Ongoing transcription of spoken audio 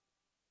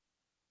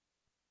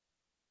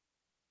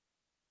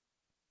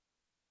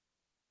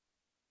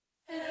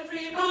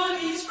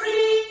Everybody's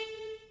free.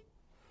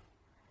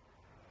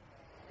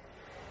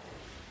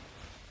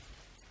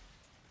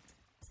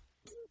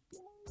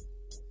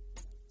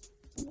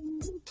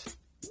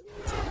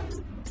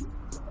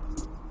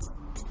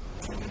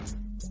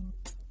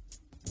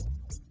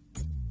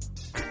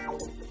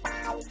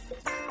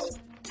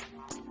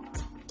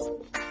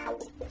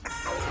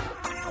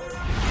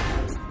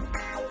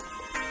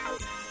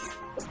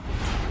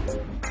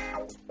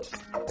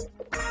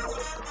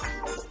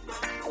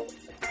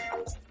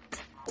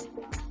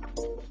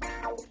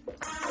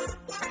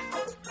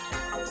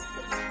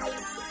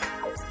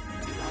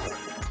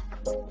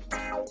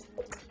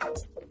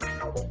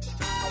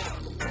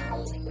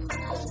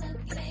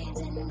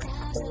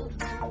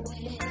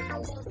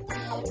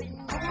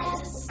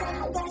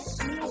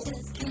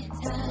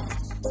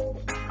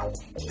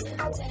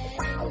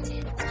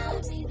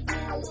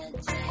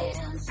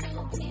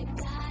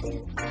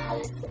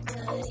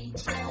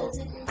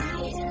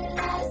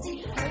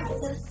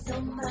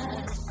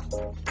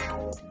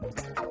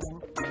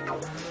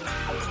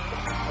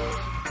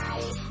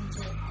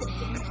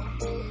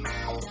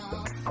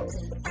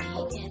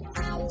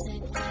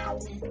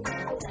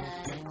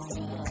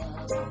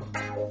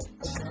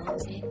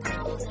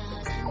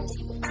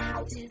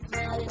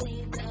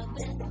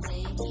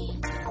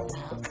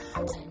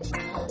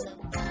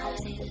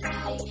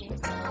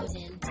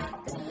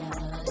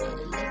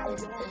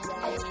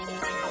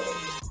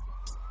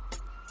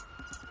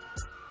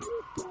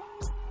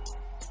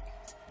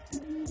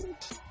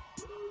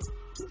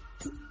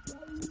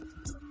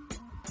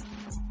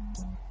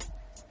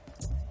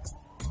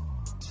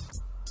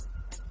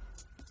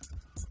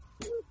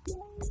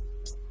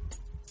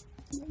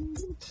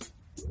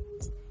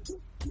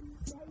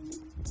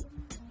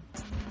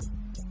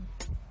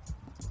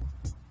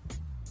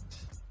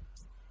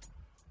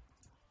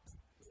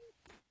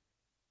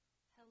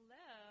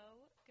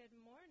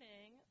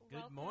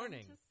 Good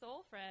morning. To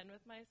Soul Friend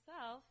with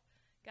myself,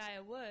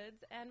 Gaia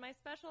Woods, and my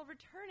special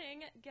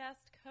returning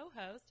guest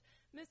co-host,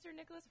 Mr.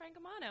 Nicholas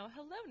Francomano.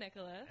 Hello,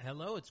 Nicholas.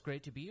 Hello, it's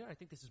great to be here. I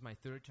think this is my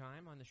third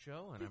time on the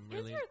show, and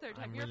This is your third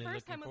time. Your really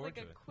first time was like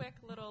a it. quick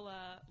little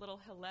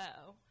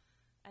hello,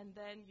 and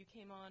then you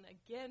came on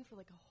again for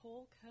like a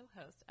whole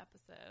co-host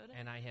episode.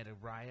 And I had a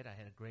riot. I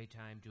had a great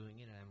time doing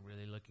it, and I'm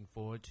really looking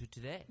forward to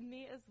today.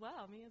 Me as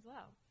well.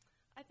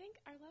 I think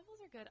our levels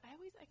are good. I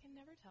can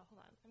never tell.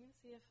 Hold on. I'm going to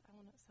see if I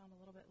want to sound a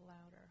little bit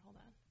louder. Hold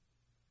on.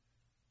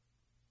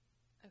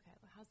 Okay,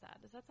 well, how's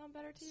that? Does that sound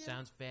better to you?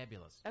 Sounds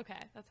fabulous.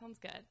 Okay, that sounds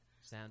good.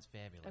 Sounds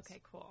fabulous. Okay,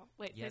 cool.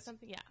 Wait, yes. Say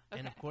something? Yeah. Okay.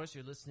 And, of course,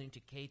 you're listening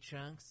to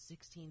K-Chunk,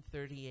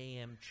 1630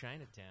 a.m.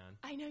 Chinatown.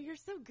 I know, you're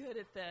so good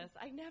at this.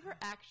 I never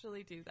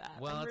actually do that.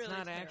 Well, I'm it's really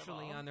not terrible.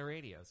 actually on the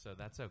radio, so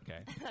that's okay.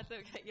 That's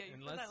okay. Yeah,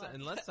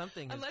 unless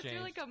something has unless changed.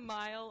 you're like a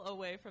mile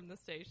away from the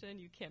station,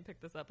 you can't pick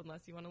this up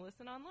unless you want to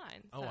listen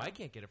online. Oh, so. I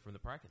can't get it from the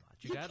parking lot.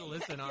 You got to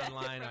listen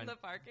online on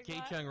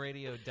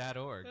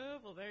kchungradio.org. Oh,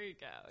 well, there you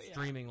go. Yeah.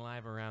 Streaming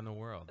live around the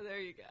world. There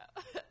you go.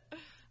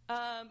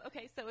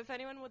 Okay, so if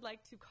anyone would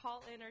like to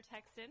call in or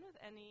text in with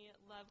any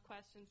love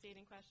questions,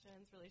 dating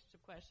questions,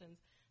 relationship questions,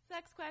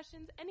 sex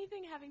questions,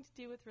 anything having to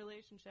do with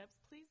relationships,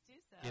 please do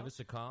so. Give us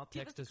a call.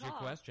 Text us your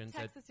questions.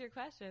 Text us your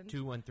questions.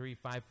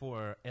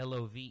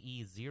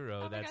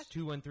 213-54-LOVE0. That's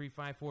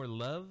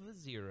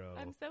 213-54-LOVE0.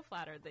 I'm so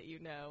flattered that you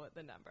know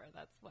the number.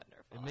 That's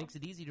wonderful. It makes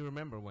it easy to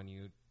remember when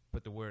you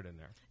put the word in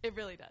there. It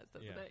really does,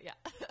 doesn't it? Yeah.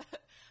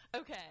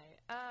 Okay.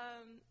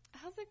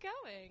 How's it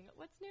going?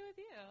 What's new with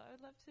you? I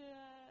would love to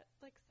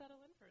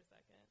settle in for a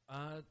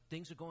second.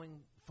 Things are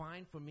going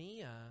fine for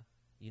me.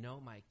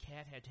 My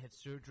cat had to have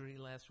surgery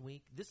last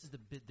week. This is the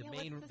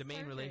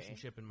main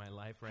relationship in my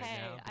life right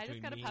now I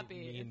just got a puppy.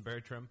 Me and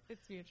Bertram.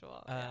 It's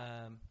mutual.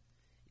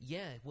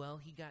 Well,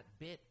 he got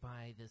bit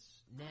by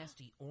this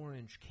nasty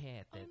orange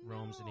cat that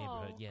roams the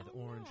neighborhood. Yeah, the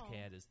orange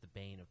cat is the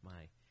bane of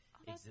my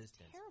existence.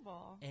 That's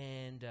terrible.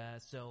 And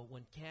so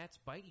when cats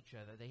bite each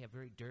other, they have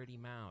very dirty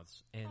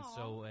mouths. And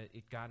so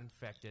it got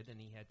infected, and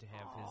he had to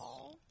have his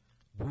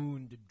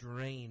wound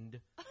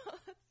drained.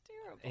 That's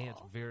terrible. And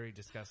it's very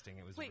disgusting.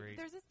 It was Wait,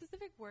 there's a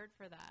specific word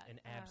for that. An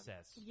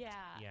abscess. Yeah.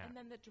 And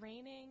then the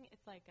draining,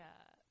 it's like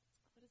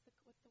what's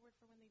the word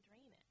for when they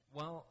drain it?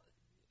 Well,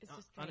 it's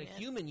just on a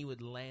human, you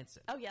would lance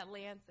it. Oh, yeah,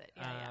 lance it.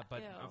 Yeah,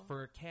 But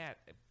for a cat,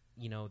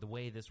 the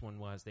way this one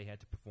was, they had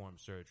to perform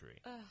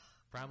surgery. Ugh.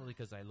 Probably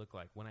because I look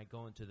like when I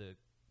go into the,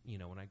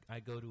 when I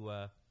go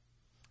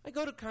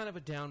to kind of a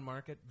down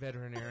market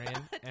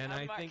veterinarian, and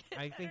I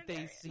think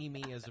they see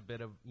me as a bit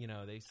of,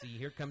 they see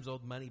here comes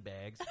old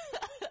Moneybags.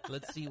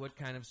 Let's see what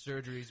kind of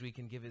surgeries we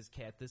can give his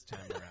cat this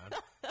time around.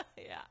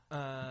 Yeah,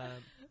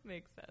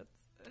 makes sense.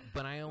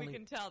 But we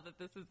can tell that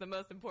this is the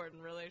most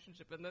important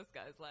relationship in this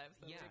guy's life.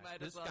 So we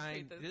might as well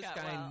treat this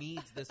guy well.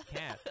 Needs this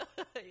cat.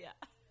 Yeah.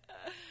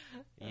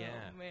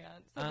 Yeah. Oh,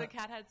 man. So the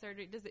cat had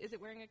surgery. Is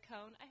it wearing a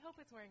cone? I hope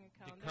it's wearing a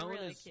cone. They're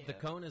really cute. The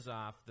cone is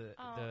off. The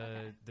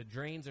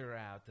drains are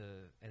out.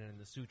 And then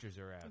the sutures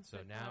are out.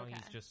 So now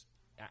he's just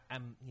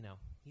I'm,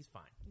 he's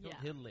fine. Yeah.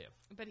 He'll live.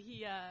 But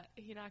he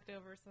knocked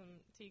over some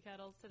tea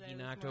kettles today. He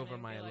knocked over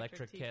my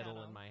electric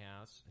kettle in my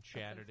house and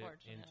shattered it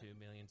into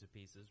millions of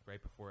pieces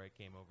right before I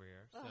came over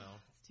here. So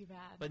it's too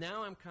bad. But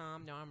now I'm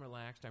calm. Now I'm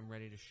relaxed. I'm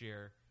ready to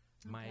share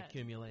my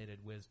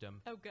accumulated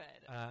wisdom. Oh, good.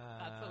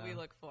 That's what we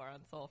look for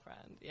on Soul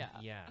Friend. Yeah.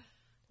 Yeah.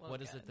 Well,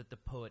 what is it that the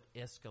poet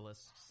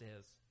Aeschylus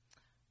says?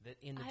 That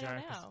in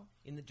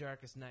the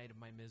darkest night of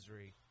my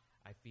misery,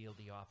 I feel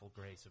the awful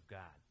grace of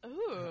God.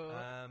 Ooh,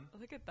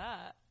 look at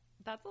that.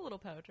 That's a little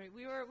poetry.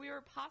 We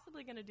were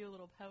possibly going to do a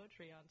little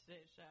poetry on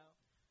today's show,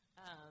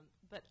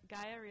 but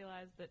Gaia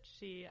realized that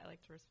I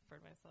like to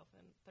refer to myself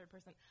in third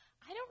person.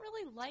 I don't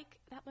really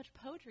like that much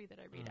poetry that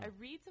I read. I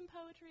read some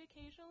poetry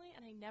occasionally,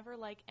 and I never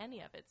like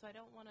any of it, so I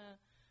don't want to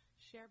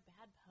share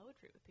bad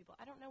poetry with people.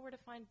 I don't know where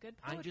to find good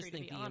poetry, I just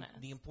think to be honest.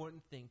 The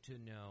important thing to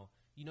know,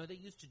 you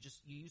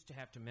used to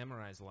have to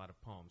memorize a lot of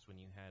poems when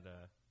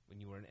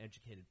you were an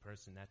educated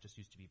person. That just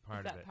used to be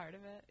part of it. Is that part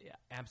of it? Yeah.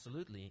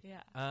 Absolutely.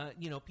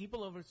 Yeah.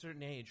 People over a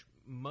certain age,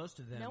 most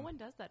of them. No one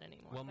does that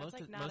anymore. Well, most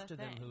of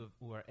them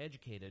who are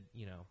educated,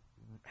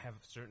 have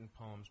certain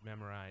poems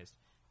memorized.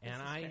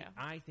 And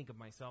I think of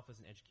myself as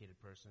an educated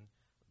person,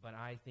 but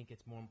I think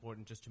it's more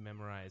important just to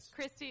memorize.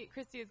 Christy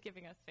is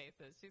giving us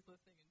faces. She's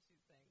listening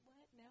and she's saying,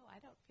 "What? No, I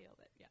don't feel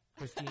that." Yeah.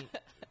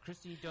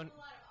 Christy, don't.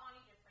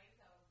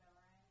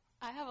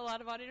 I have a lot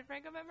of Ani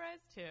DeFranco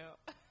memorized too.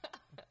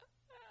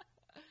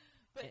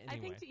 But anyway, I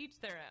think to each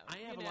their own. I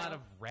have a lot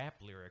of rap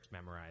lyrics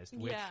memorized,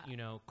 which,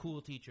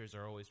 cool teachers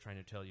are always trying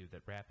to tell you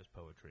that rap is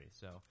poetry.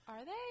 So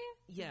are they?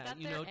 Yeah, is that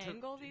their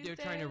angle these they're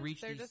days? Trying to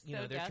reach they're these,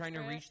 they're trying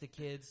to reach the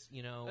kids,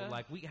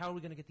 like how are we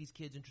going to get these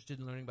kids interested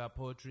in learning about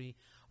poetry?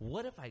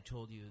 What if I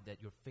told you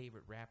that your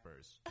favorite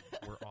rappers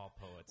were all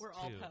poets? We're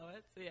all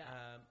poets, yeah.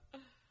 Oh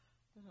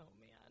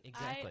man.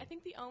 Exactly. I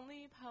think the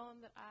only poem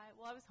that I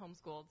was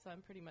homeschooled, so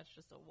I'm pretty much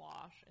just a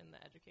wash in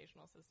the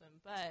educational system.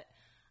 But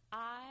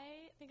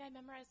I think I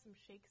memorized some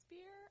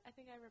Shakespeare. I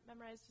think I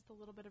memorized just a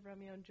little bit of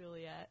Romeo and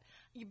Juliet.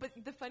 But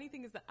the funny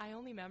thing is that I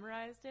only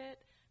memorized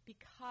it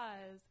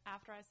because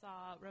after I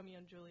saw Romeo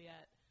and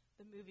Juliet,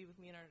 the movie with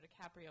Leonardo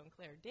DiCaprio and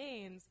Claire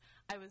Danes,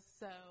 I was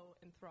so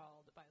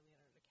enthralled by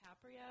Leonardo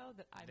DiCaprio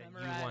that I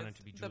memorized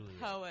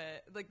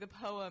the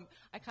poem.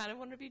 I kind of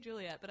wanted to be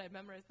Juliet, but I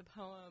memorized the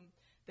poem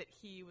that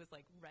he was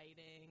like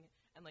writing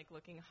and like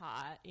looking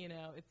hot,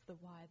 it's the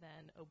why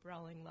then, oh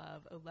brawling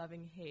love, oh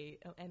loving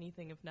hate, oh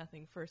anything if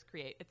nothing first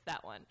create. It's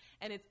that one,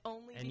 and it's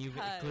only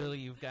because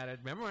you've got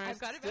it memorized. I've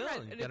got it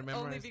memorized, and it's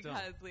only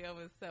because Leo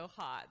was so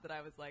hot that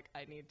I was like,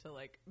 I need to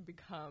like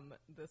become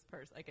this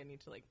person. Like I need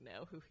to like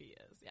know who he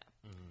is. Yeah.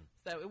 Mm-hmm.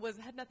 So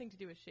it had nothing to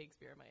do with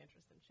Shakespeare. My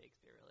interest in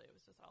Shakespeare really, it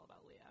was just all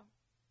about Leo.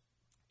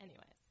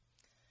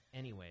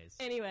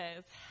 Anyways.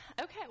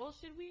 Okay, well,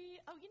 should we...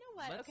 Oh, you know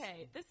what?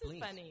 This is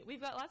funny. We've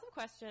got lots of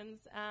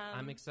questions.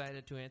 I'm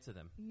excited to answer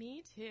them.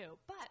 Me too.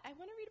 But I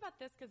want to read about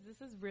this because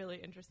this is really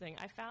interesting.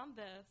 I found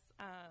this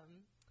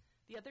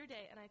the other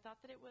day, and I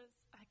thought that it was...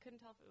 I couldn't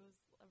tell if it was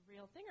a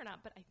real thing or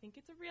not, but I think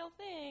it's a real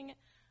thing.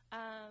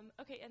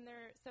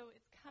 So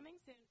it's coming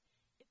soon.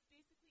 It's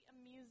basically a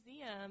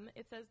museum.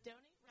 It says,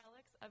 donate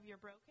relics of your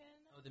broken...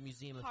 Oh, the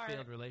Museum of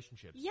Failed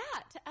Relationships. Yeah,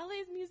 to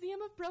LA's Museum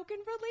of Broken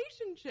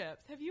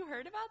Relationships. Have you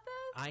heard about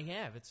this? I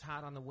have. It's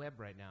hot on the web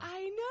right now.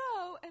 I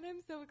know, and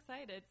I'm so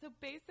excited. So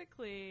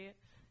basically,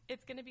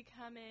 it's going to be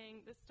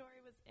coming. The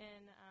story was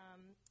in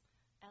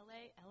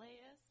LAist.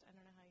 I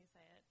don't know how you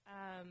say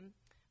it.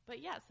 But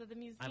yeah, so the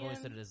museum... I've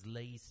always said it as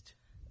laced.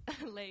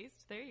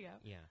 Laced, there you go.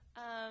 Yeah.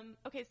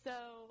 Okay,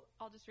 so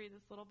I'll just read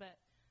this little bit.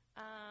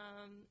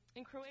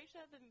 In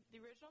Croatia, the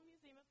original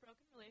Museum of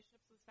Broken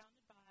Relationships was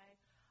founded by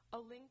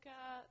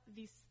Alinka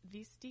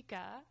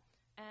Vistica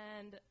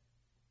and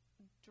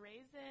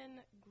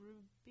Drazen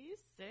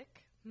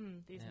Grubisic.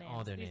 These names.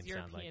 All their names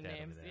European sound like that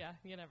names. over there.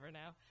 Yeah, you never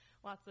know.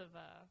 Lots of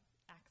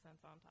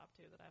accents on top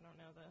too that I don't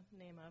know the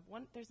name of.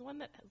 There's one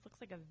that looks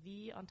like a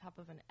V on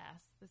top of an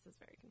S. This is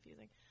very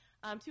confusing.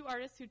 Two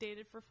artists who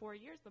dated for 4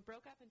 years but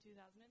broke up in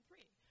 2003.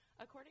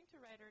 According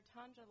to writer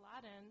Tanja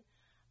Laden,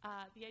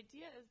 the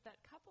idea is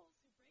that couples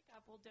who break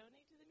up will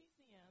donate to the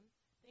museum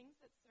things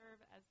that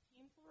serve as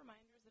painful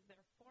reminders of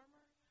their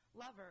former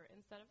lover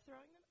instead of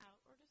throwing them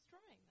out or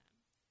destroying them.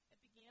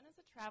 It began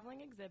as a traveling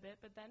exhibit,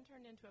 but then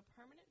turned into a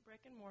permanent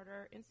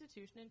brick-and-mortar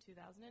institution in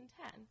 2010.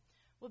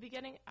 We'll be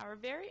getting our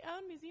very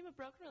own Museum of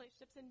Broken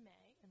Relationships in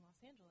May in Los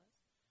Angeles,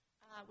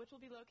 which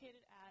will be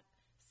located at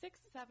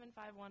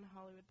 6751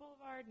 Hollywood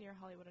Boulevard near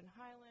Hollywood and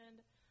Highland,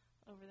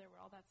 over there where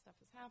all that stuff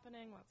is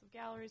happening. Lots of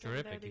galleries over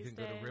there these days. You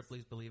can go to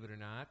Ripley's, believe it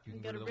or not. You can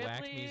go to the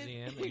Wax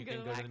Museum. And you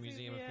can go to the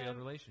Museum of Failed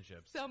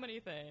Relationships. So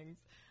many things.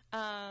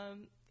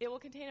 It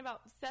will contain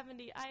about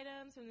 70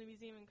 items from the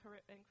museum in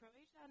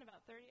Croatia and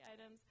about 30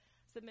 items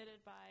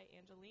submitted by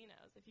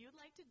Angelinos. If you would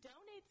like to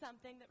donate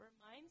something that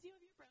reminds you of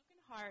your broken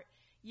heart,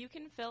 you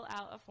can fill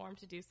out a form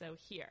to do so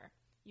here.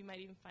 You might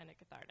even find it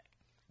cathartic.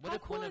 What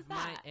if one of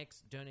my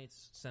ex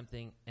donates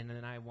something and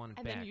then I want it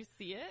back? And then you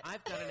see it?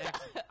 I've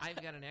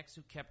got an ex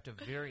who kept a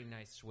very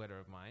nice sweater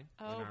of mine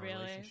when our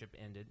relationship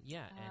ended.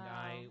 Yeah, and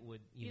I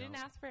would, You didn't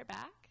ask for it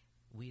back?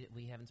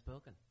 We haven't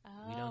spoken. Oh,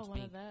 we don't speak.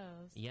 one of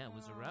those. Yeah, it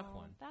was a rough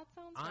one. That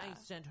sounds I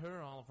rough. sent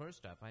her all of her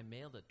stuff. I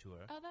mailed it to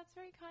her. Oh, that's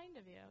very kind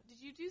of you.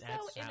 Did you do so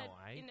That's in how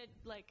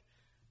a like?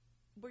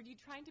 Were you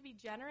trying to be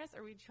generous,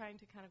 or were you trying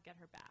to kind of get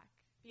her back?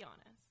 Be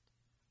honest.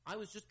 I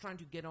was just trying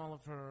to get all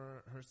of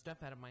her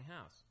stuff out of my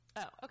house.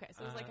 Oh, okay.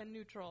 So it was like a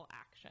neutral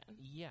action.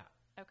 Yeah.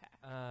 Okay.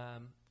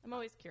 I'm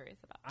always curious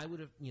about that.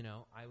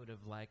 I would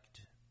have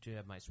liked to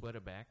have my sweater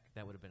back.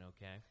 That would have been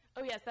okay.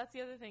 Oh, yes. That's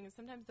the other thing is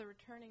sometimes the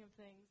returning of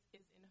things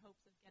is in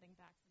hopes of getting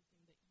back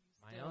something that you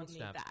My still own need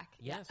stuff. back.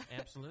 Yes,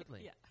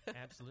 absolutely. Yeah.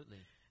 Absolutely.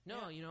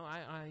 No,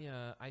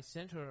 Yeah. I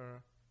sent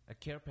her a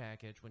care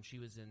package when she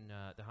was in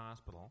the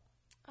hospital.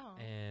 Oh,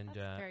 and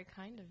that's very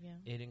kind of you.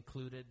 It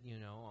included,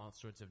 all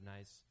sorts of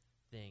nice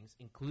things,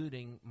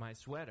 including my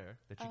sweater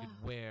that you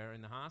could wear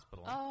in the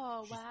hospital.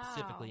 Oh, she wow.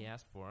 specifically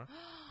asked for.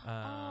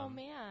 Oh,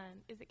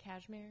 man. Is it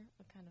cashmere?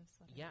 What kind of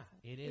sweater Yeah,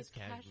 is it is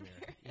cashmere.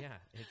 Yeah,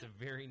 it's a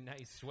very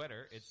nice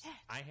sweater.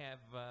 I have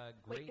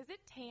great... Wait, is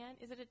it tan?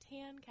 Is it a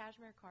tan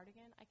cashmere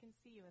cardigan? I can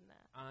see you in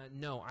that.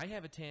 No, I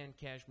have a tan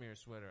cashmere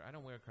sweater. I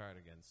don't wear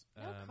cardigans.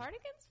 No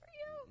cardigans for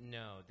you?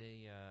 No,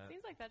 they...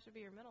 Seems like that should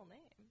be your middle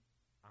name.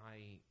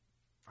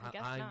 I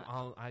guess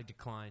not. I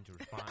decline to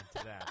respond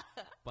to that.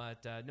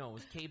 But no, it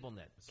was cable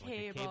knit. It's like a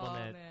Cable cable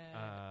knit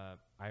knit.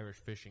 Irish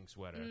fishing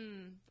sweater.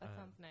 That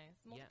sounds nice.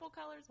 Multiple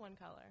colors, one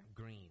color.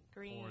 Green.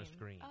 Green. Forest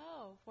green.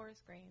 Oh,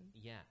 forest green.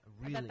 Yeah,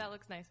 really. I bet that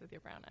looks nice with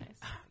your brown eyes.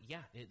 Yeah,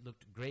 it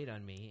looked great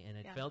on me, and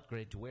it felt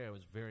great to wear. It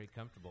was very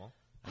comfortable.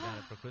 I got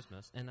it for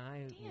Christmas, and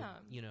I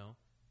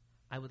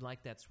would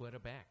like that sweater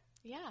back.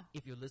 Yeah.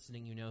 If you're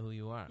listening, you know who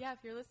you are. Yeah, if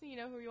you're listening, you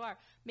know who you are.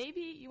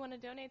 Maybe you want to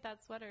donate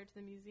that sweater to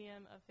the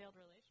Museum of Failed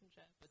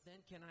Relationships. But then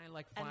can I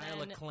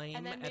file a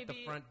claim at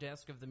the front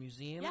desk of the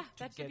museum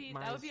to get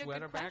my that would be a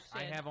sweater good back?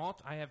 question.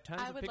 I have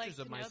tons of pictures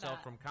of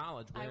myself from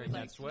college wearing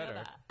that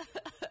sweater.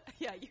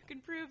 Yeah, you can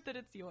prove that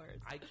it's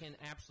yours. I can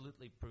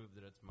absolutely prove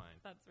that it's mine.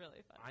 That's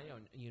really fun. I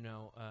don't,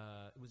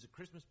 it was a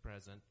Christmas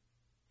present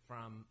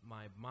from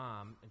my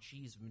mom, and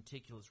she's a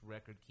meticulous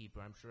record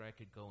keeper. I'm sure I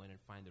could go in and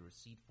find the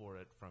receipt for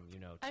it from,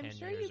 10 years ago. I'm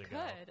sure you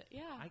could,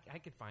 yeah. I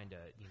could find a,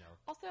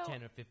 also,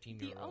 10 or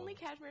 15-year-old. The only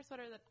cashmere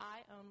sweater that I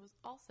own was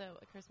also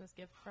a Christmas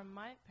gift from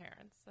my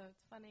parents. So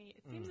it's funny.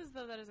 It seems as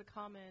though that is a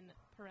common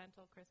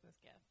parental Christmas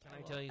gift. Can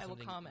I tell you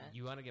something? I will comment.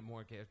 You want to get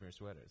more cashmere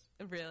sweaters.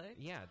 Really?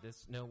 Yeah,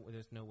 there's no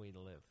way to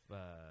live.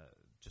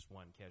 Just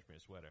one cashmere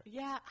sweater.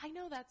 Yeah, I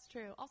know that's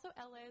true. Also,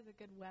 LA is a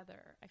good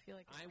weather. I feel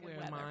like it's I good wear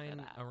weather mine for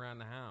that. around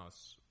the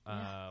house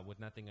with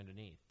nothing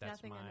underneath.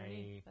 That's nothing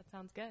underneath. That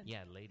sounds good.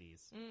 Yeah,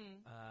 ladies.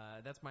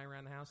 That's my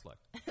around the house look.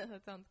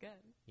 That sounds good.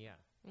 Yeah.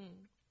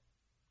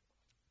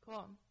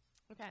 Cool.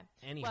 Okay.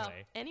 Anyway. Well,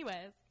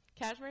 anyways,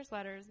 cashmere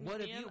sweaters. What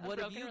have you got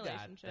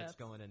relationships. that's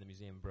going in the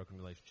Museum of Broken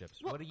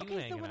Relationships? Well, what are you okay,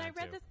 hanging so when on I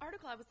read to? this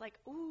article, I was like,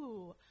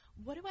 ooh,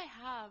 what do I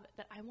have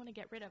that I want to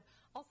get rid of?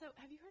 Also,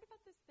 have you heard about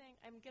this thing?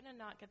 I'm going to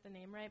not get the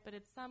name right, but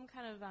it's some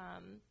kind of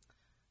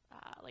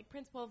like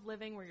principle of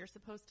living where you're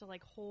supposed to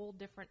hold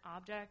different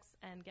objects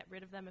and get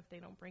rid of them if they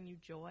don't bring you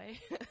joy.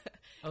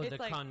 Oh, the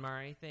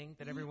KonMari thing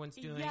that everyone's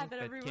doing? Yeah,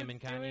 that Kim and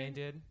Kanye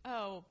did?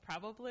 Oh,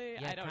 probably.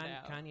 Yeah, I don't know.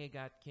 Kanye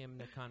got Kim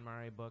the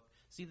KonMari book.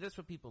 See, that's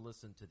what people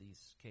listen to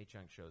these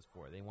K-Chunk shows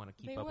for. They want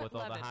to keep up with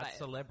all the hot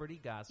celebrity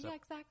gossip. Yeah,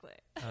 exactly.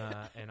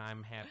 And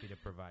I'm happy to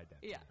provide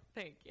that. Yeah,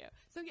 thank you.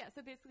 So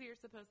basically you're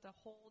supposed to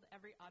hold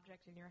every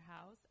object in your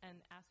house and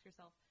ask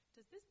yourself,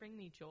 does this bring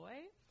me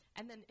joy?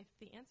 And then if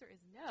the answer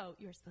is no,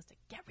 you're supposed to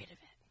get rid of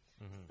it.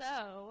 Mm-hmm.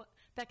 So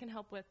that can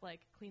help with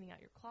cleaning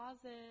out your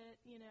closet.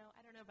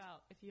 I don't know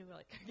about if you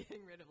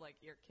getting rid of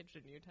your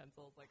kitchen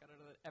utensils. I don't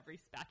know that every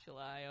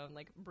spatula I own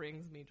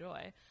brings me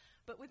joy,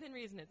 but within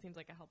reason, it seems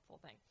like a helpful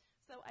thing.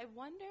 So I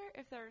wonder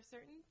if there are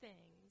certain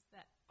things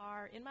that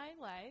are in my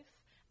life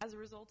as a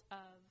result of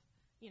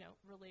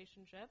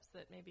relationships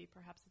that maybe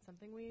perhaps it's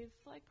something we've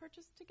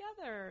purchased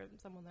together,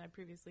 someone that I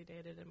previously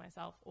dated and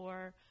myself,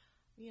 or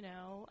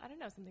I don't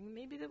know, something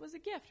maybe that was a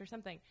gift or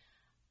something.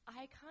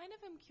 I kind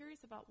of am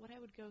curious about what I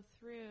would go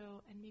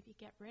through and maybe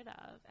get rid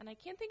of. And I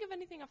can't think of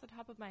anything off the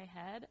top of my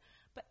head,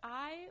 but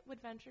I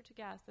would venture to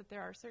guess that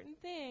there are certain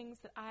things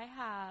that I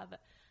have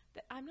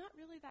that I'm not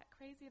really that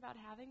crazy about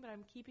having, but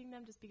I'm keeping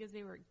them just because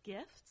they were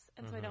gifts.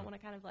 And so I don't want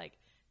to kind of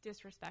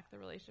disrespect the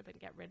relationship and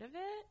get rid of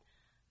it.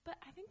 But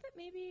I think that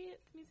maybe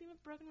the Museum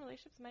of Broken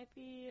Relationships might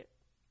be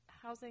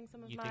housing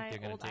some of my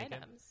old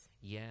items.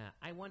 Yeah,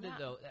 I wonder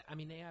though. I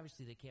mean,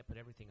 they can't put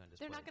everything on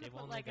display. They're not going to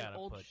put an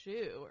old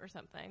shoe or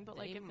something. But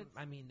if it's,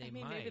 they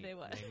might. Maybe they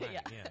would. They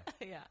might,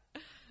 yeah.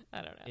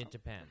 I don't know. It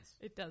depends.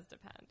 It does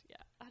depend. Yeah.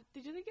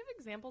 Did you give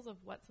examples of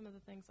what some of the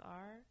things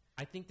are?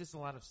 I think there's a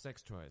lot of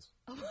sex toys.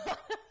 A lot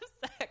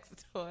of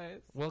sex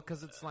toys. Well,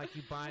 because it's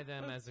you buy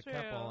them as a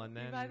couple, and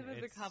then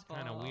it's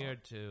kind of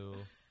weird to.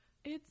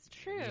 It's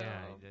true.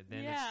 Yeah.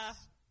 Then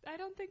I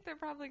don't think they're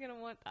probably going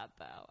to want that,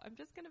 though. I'm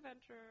just going to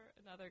venture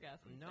another guess.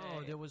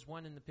 No, there was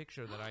one in the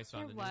picture that I saw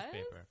in the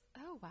newspaper.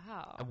 Oh,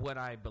 wow. What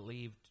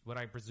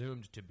I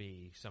presumed to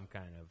be some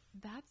kind of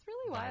That's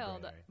really vibrator.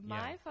 wild.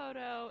 My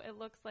photo, it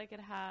looks like it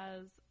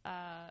has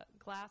a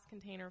glass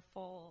container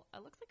full.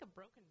 It looks like a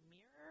broken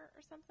mirror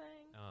or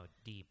something. Oh,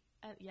 deep.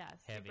 Yeah,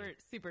 Heavy.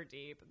 super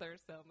deep.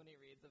 There's so many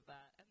reads of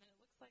that. And then it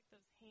looks like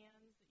those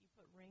hands that you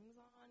put rings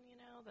on,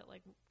 that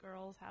like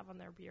girls have on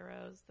their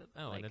bureaus. That,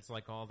 and it's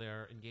like all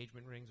their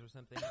engagement rings or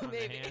something on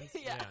maybe. the hands?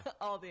 Yeah,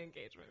 all the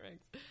engagement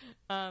rings.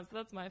 So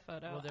that's my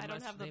photo. Well, I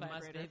don't have the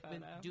vibrator they've photo.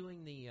 been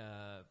doing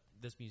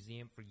this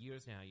museum for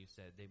years now, you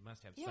said. They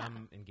must have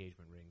some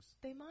engagement rings.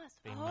 They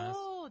must. They must.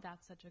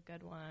 That's such a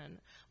good one.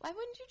 Why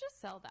wouldn't you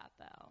just sell that,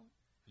 though?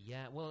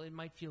 Yeah, well, it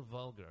might feel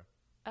vulgar.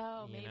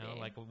 Oh, maybe.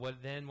 Like, what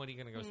are you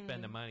going to go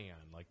spend the money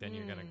on? Like, then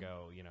you're going to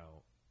go,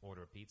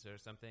 order a pizza or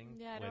something?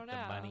 Yeah, I with don't the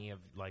know. money of,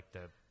 like,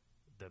 the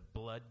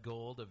blood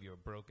gold of your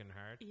broken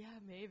heart? Yeah,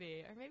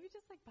 maybe. Or maybe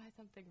just, like, buy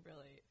something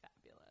really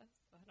fabulous.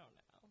 I don't know.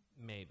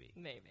 Maybe.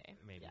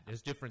 Yeah.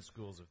 There's different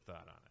schools of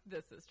thought on it.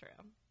 This is true.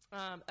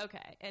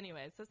 Okay,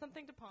 anyway, so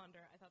something to ponder.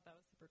 I thought that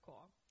was super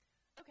cool.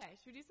 Okay,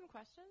 should we do some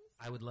questions?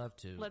 I would love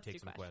to Let's take do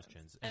some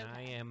questions. And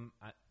Okay.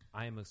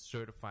 I am a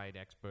certified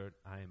expert.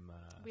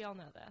 We all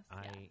know this.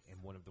 I yes.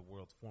 am one of the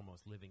world's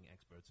foremost living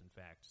experts, in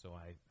fact, so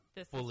I'm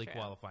This fully is true.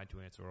 qualified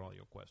to answer all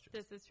your questions.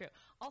 This is true.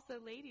 Also,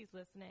 ladies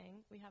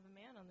listening, we have a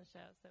man on the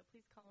show, so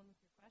please call in with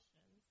your questions.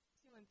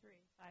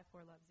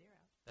 213-54-LOVE-0.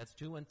 That's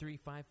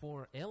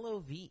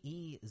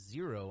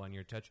 213-54-LOVE-0 on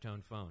your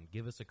touch-tone phone.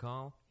 Give us a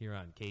call here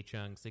on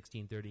K-Chung,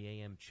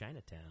 1630 AM,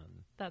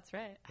 Chinatown. That's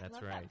right. That's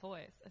I love right. that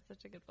voice. It's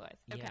such a good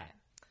voice. Yeah. Okay.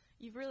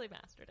 You've really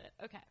mastered it.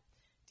 Okay.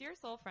 Dear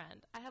soul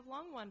friend, I have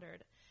long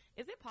wondered,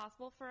 is it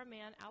possible for a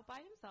man out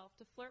by himself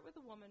to flirt with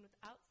a woman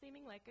without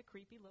seeming like a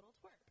creepy little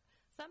twerp?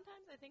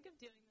 Sometimes I think of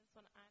doing this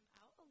when I'm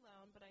out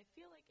alone, but I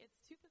feel like it's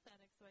too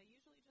pathetic, so I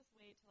usually just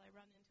wait till I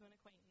run into an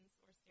acquaintance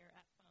or stare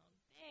at phone.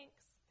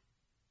 Thanks.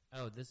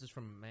 Oh, this is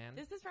from a man?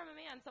 This is from a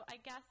man, so I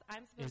guess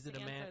I'm supposed to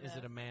answer this. Is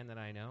it a man that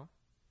I know?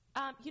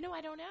 I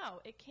don't know.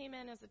 It came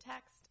in as a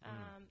text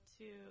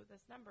to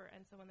this number,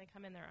 and so when they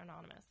come in, they're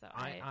anonymous. So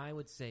I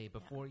would say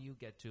before you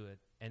get to it,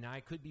 and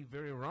I could be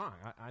very wrong.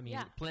 I mean,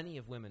 plenty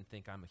of women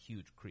think I'm a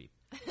huge creep.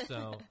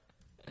 So,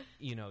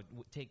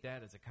 take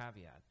that as a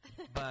caveat.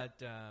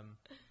 But,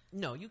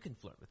 no, you can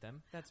flirt with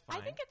them. That's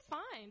fine. I think it's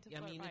fine to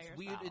flirt by it's yourself.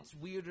 weird. It's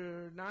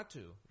weirder not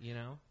to,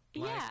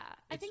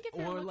 I think if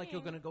you're or looking, like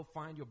you're going to go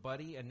find your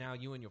buddy, and now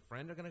you and your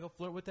friend are going to go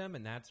flirt with them,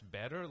 and that's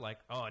better. Like,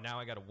 oh, now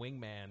I got a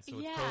wingman, so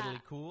it's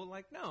totally cool.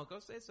 Like, no, go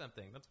say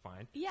something. That's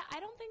fine. Yeah, I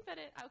don't think that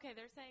it. Okay,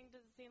 they're saying,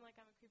 does it seem like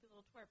I'm a creepy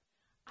little twerp?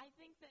 I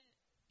think that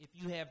if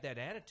you have that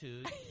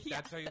attitude,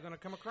 that's how you're going to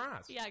come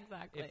across. Yeah,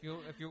 exactly. If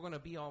you're going to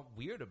be all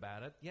weird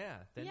about it, then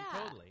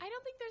totally. I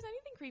don't think there's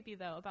anything creepy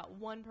though about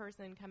one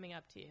person coming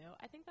up to you.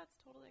 I think that's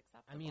totally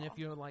acceptable. I mean, if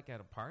you're like at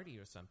a party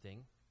or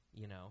something,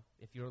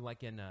 if you're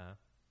like in a,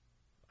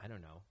 I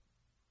don't know.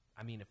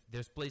 I mean, if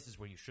there's places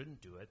where you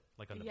shouldn't do it,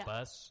 like on the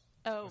bus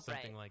or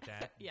something like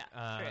that. Yeah,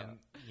 true.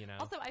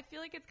 Also, I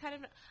feel like it's kind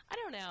of, I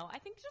don't know. I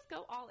think just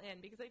go all in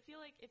because I feel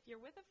like if you're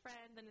with a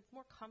friend, then it's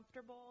more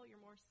comfortable,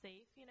 you're more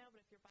safe, But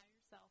if you're by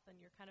yourself, then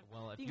you're kind of if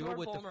being you're more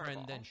with vulnerable. the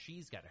friend, then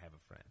she's got to have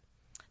a friend.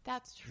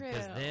 That's true.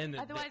 Because then,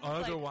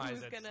 otherwise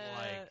it's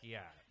like,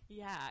 yeah.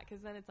 Yeah,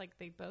 because then it's like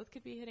they both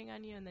could be hitting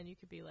on you, and then you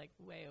could be like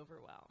way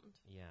overwhelmed.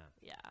 Yeah.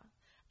 Yeah.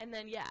 And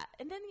then the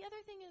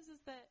other thing is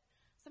that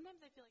sometimes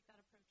I feel like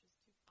that approach is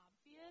too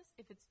obvious.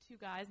 If it's two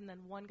guys and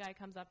then one guy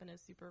comes up and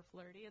is super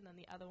flirty and then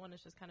the other one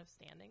is just kind of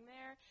standing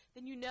there,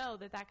 then you know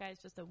that guy is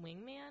just a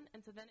wingman, and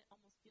so then it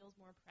almost feels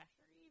more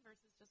pressury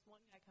versus just one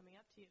guy coming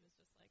up to you is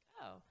just like,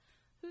 oh,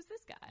 who's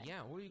this guy?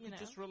 Yeah, or you could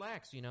just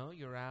relax,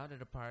 You're out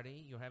at a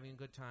party, you're having a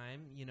good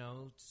time, you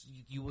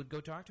would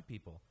go talk to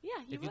people.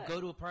 Yeah, If you go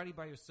to a party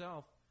by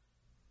yourself,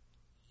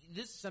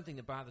 this is something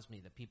that bothers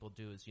me that people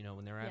do is,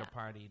 when they're at a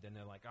party, then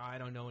they're like, oh, I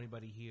don't know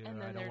anybody here. And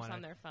then I don't they're wanna.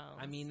 on their phones.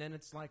 I mean, then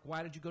it's like,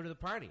 why did you go to the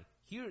party?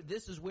 Here,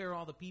 this is where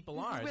all the people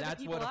are.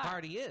 That's people what a are.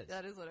 party is.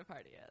 That is what a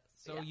party is.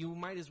 So you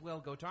might as well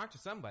go talk to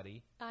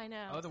somebody. I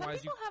know.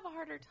 Otherwise some people have a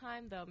harder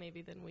time, though,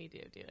 maybe than we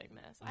do doing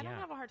this. I don't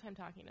have a hard time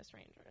talking to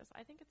strangers.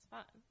 I think it's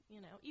fun,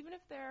 Even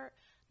if they're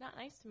not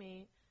nice to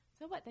me,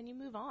 so what? Then you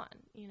move on,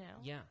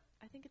 Yeah.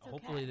 I think it's okay.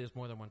 Hopefully there's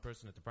more than one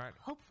person at the party.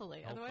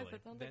 Hopefully. Otherwise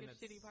that sounds like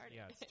a shitty party.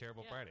 Yeah, it's a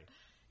terrible party.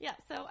 Yeah,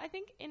 so I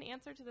think in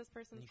answer to this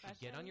person's you question...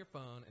 should get on your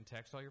phone and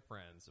text all your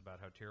friends about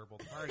how terrible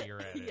the party you're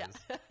at yeah.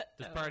 is.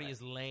 This party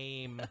is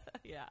lame.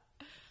 Yeah.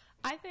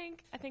 I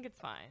think it's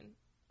fine.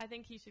 I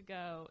think he should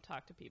go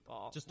talk to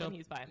people when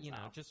he's by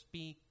himself. Just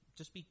be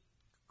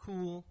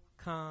cool,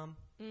 calm,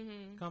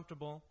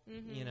 comfortable,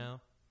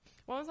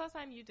 When was the last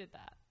time you did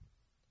that?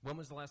 When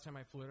was the last time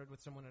I flirted with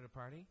someone at a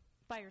party?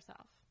 By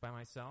yourself. By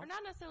myself? Or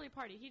not necessarily a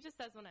party. He just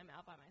says when I'm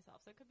out by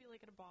myself. So it could be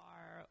like at a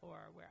bar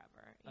or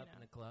wherever. Up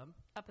in the club?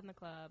 Up in the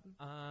club.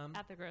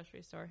 At the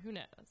grocery store. Who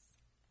knows?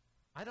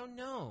 I don't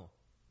know.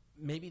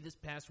 Maybe this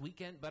past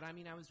weekend. But, I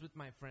mean, I was with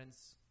my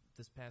friends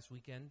this past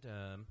weekend.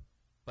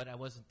 But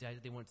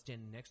they weren't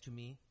standing next to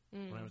me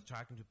when I was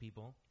talking to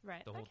people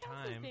the whole counts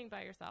time. As being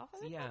by yourself.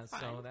 I think yeah, that's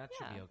fine. So that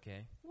should be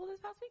okay. Well, this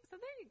past week. So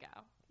there you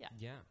go. Yeah.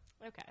 Yeah.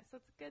 Okay. So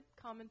it's a good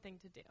common thing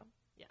to do.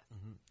 Yes.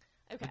 Mm-hmm.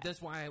 Okay. But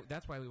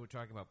that's why we were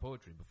talking about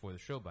poetry before the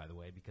show, by the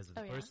way, because of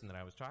the person that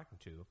I was talking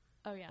to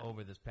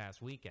over this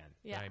past weekend.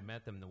 Yeah. I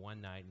met them the one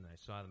night and I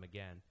saw them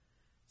again.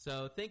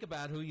 So think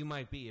about who you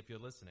might be if you're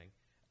listening.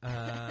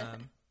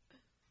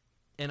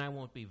 And I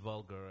won't be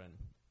vulgar and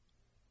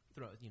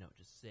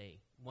just say.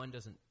 One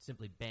doesn't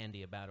simply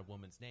bandy about a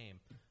woman's name.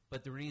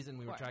 But the reason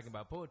we were talking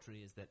about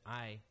poetry is that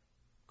I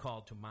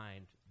called to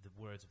mind the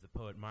words of the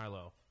poet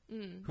Marlowe.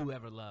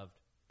 Whoever loved,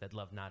 that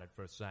loved not at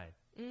first sight.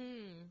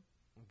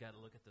 We've got to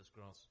look at those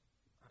girls.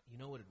 You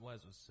know what it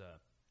was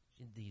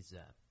these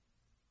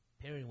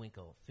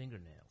periwinkle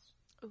fingernails.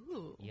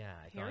 Ooh, yeah,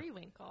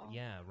 periwinkle.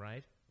 Yeah,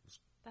 right?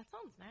 That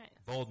sounds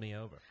nice. Bowled me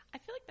over. I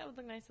feel like that would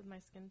look nice with my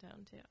skin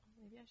tone, too.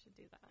 Maybe I should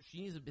do that.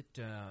 She's a bit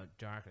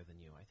darker than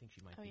you. I think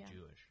she might be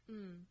Jewish,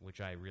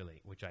 which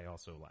I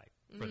also like,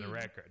 for the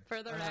record.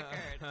 For the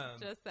record,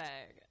 just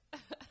saying.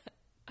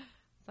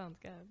 Sounds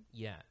good.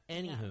 Yeah.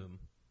 Anywhom.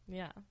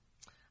 Yeah.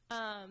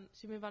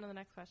 Should we move on to the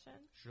next question?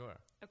 Sure.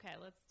 Okay,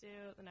 let's do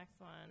the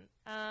next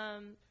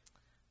one.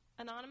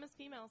 Anonymous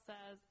female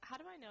says, how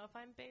do I know if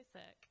I'm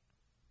basic?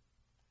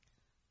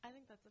 I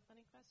think that's a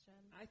funny question.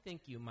 I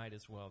think you might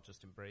as well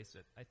just embrace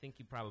it. I think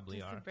you probably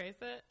are. Embrace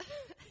it?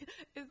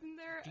 Isn't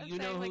there Do you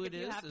know who it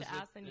is? You have to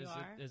ask, then you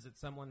are. Is it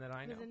someone that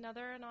I know? There's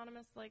another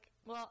anonymous,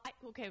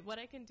 what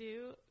I can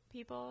do,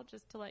 people,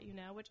 just to let you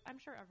know, which I'm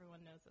sure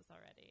everyone knows this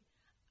already.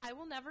 I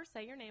will never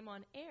say your name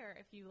on air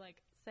if you,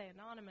 say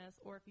anonymous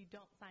or if you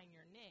don't sign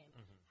your name.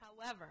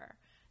 However,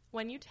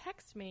 when you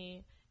text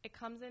me, it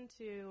comes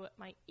into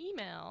my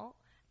email,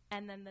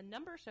 and then the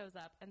number shows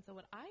up. And so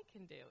what I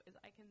can do is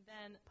I can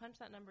then punch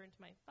that number into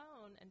my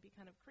phone and be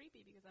kind of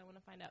creepy because I want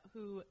to find out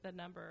who the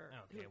number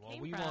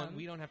came from.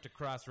 We don't have to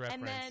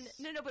cross-reference. And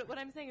then, no, but what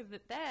I'm saying is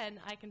that then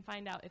I can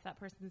find out if that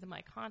person's in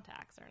my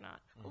contacts or not.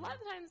 A lot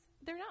of times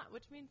they're not,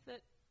 which means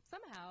that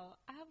somehow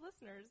I have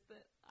listeners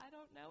that I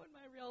don't know in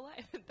my real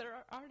life that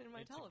aren't in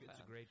my telephone. It's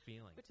a great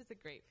feeling. Which is a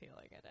great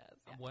feeling, it is.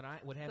 Yeah.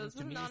 What happens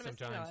to me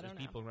sometimes is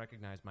people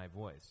recognize my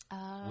voice,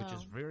 which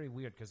is very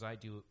weird because I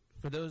do.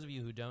 For those of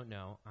you who don't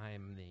know, I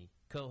am the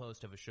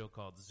co-host of a show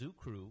called Zoo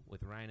Crew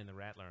with Ryan and the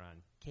Rattler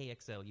on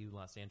KXLU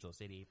Los Angeles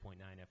 88.9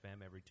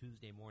 FM every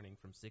Tuesday morning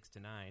from 6 to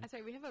 9. That's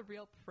right. We have a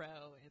real pro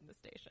in the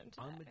station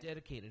today. I'm a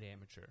dedicated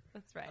amateur.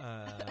 That's right.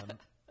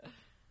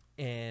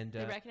 And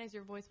they recognize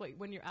your voice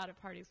when you're out at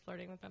parties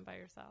flirting with them by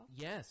yourself?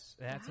 Yes,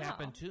 that's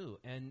happened too.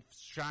 And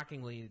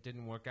shockingly, it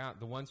didn't work out.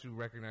 The ones who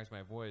recognize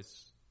my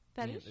voice,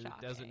 it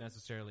doesn't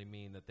necessarily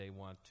mean that they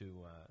want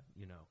to,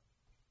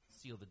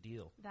 seal the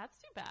deal. That's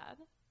too bad.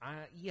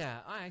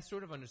 I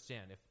sort of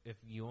understand. If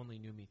you only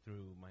knew me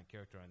through my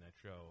character on that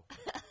show,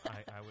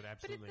 I would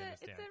absolutely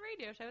understand. It's a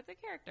radio show. It's a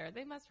character.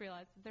 They must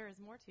realize that there is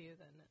more to you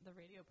than the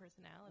radio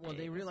personality. Well,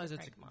 they realize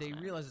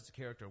it's a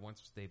character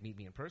once they meet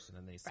me in person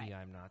and they see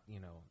I'm not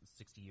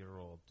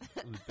 60-year-old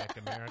Uzbek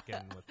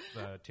American with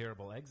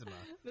terrible eczema.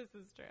 This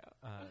is true.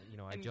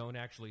 I don't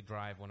actually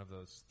drive one of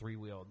those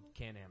 3-wheeled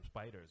Can-Am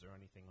Spiders or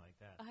anything like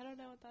that. I don't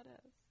know what that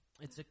is.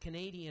 It's a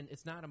Canadian.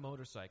 It's not a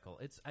motorcycle.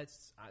 It's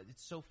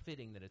so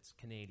fitting that it's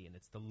Canadian.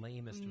 It's the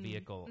lamest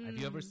vehicle. Have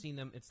you ever seen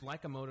them? It's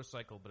like a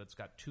motorcycle, but it's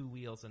got 2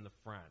 wheels in the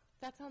front.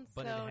 That sounds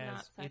but so it has,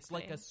 not sexy. It's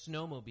like a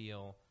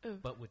snowmobile,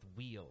 but with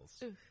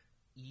wheels. Oof.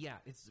 Yeah,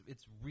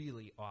 it's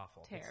really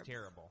awful. Terbs. It's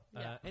terrible.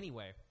 Yeah.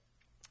 Anyway.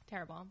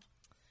 Terrible.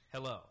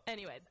 Hello.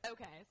 Anyways,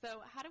 okay.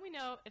 So how do we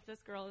know if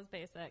this girl is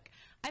basic?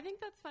 I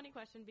think that's a funny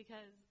question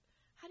because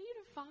how do you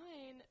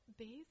define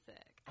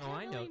basic?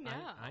 I know. Really know.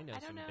 I know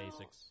some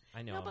basics.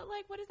 I know. No, but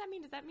what does that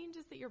mean? Does that mean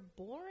just that you're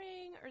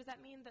boring, or does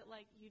that mean that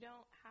you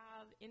don't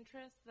have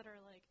interests that are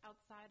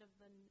outside of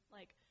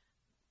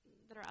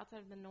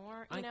the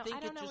norm? I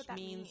think it just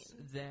means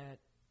that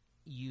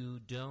you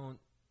don't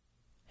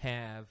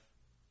have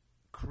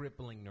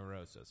crippling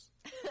neurosis.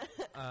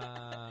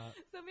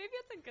 So maybe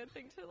it's a good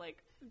thing to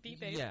be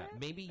basic. Yeah,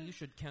 maybe you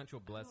should count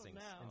your blessings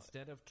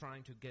instead of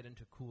trying to get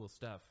into cool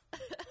stuff.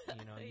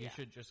 You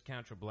should just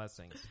count your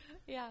blessings.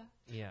 Yeah.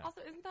 Yeah.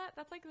 Also, isn't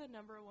that's the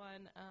number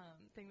one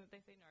thing that they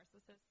say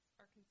narcissists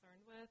are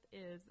concerned with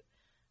is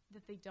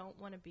that they don't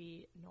want to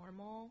be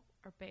normal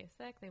or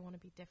basic. They want to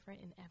be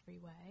different in every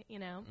way,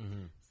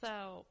 Mm-hmm.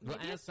 So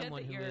maybe as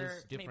someone who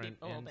is different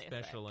and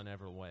special in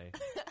every way,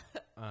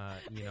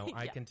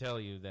 I can tell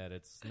you that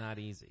it's not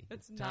easy.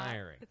 It's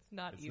tiring. It's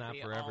not easy not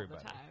for all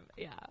everybody. The time.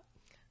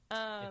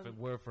 Yeah. If it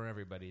were for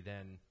everybody,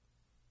 then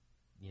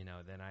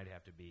I'd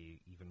have to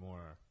be even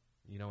more.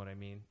 You know what I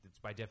mean? It's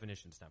by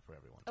definition, it's not for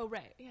everyone. Oh,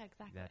 right. Yeah,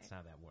 exactly. That's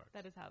how that works.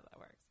 That is how that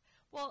works.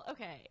 Well,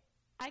 okay.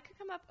 I could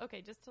come up,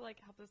 just to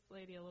help this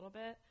lady a little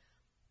bit.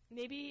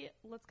 Maybe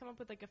let's come up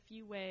with a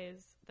few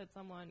ways that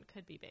someone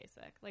could be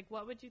basic.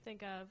 What would you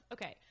think of?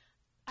 Okay.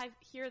 I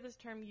hear this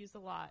term used a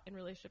lot in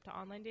relationship to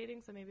online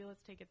dating, so maybe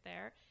let's take it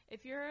there.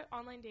 If you're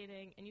online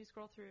dating and you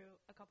scroll through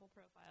a couple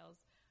profiles,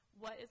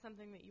 what is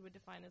something that you would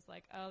define as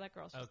that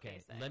girl's just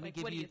basic? Let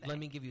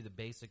me give you the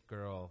basic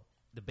girl.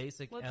 The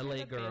basic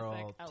LA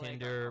girl,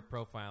 Tinder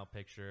profile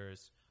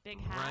pictures. Big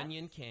hats.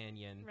 Runyon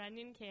Canyon.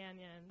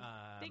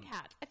 Big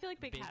hats. I feel like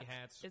big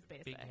hats is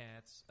basic. Big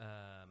hats.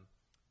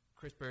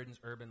 Chris Burden's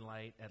Urban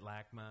Light at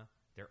LACMA.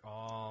 They're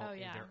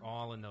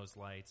all in those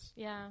lights.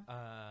 Yeah.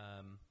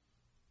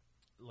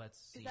 let's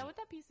see. Is that what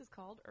that piece is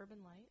called? Urban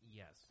Light?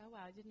 Yes. Oh, wow.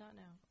 I did not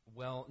know.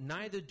 Well,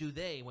 neither do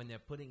they when they're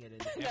putting it in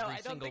No, every I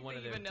don't single think one they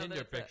of their even know Tinder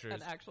that it's pictures.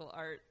 an actual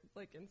art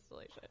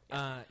installation.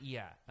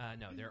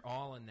 No, they're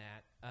all in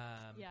that.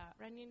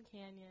 Runyon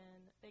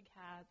Canyon, Big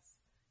Hats,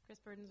 Chris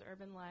Burton's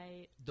Urban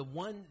Light. The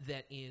one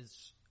that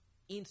is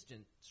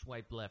instant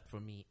swipe left for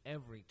me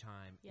every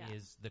time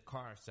is the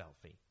car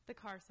selfie. The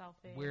car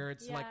selfie. Where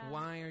it's like,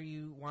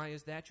 why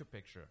is that your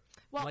picture?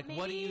 Well, like,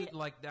 what do you,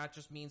 like, that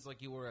just means,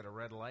 like, you were at a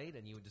red light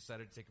and you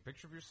decided to take a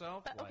picture of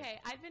yourself? But, okay,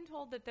 I've been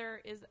told that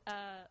there is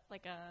a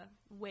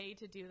way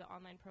to do the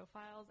online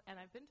profiles, and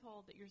I've been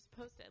told that you're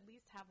supposed to at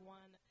least have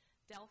one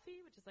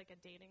Delphi, which is like a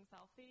dating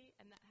selfie,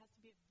 and that has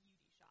to be a beauty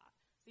shot.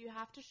 So you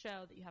have to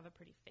show that you have a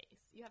pretty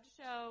face. You have to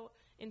show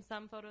in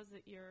some photos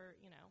that you're,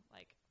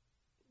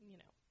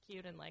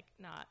 cute and, like,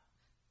 not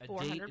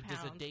 400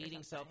 pounds. Does a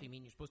dating selfie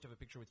mean you're supposed to have a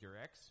picture with your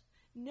ex?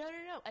 No.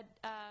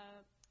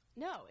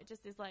 No, it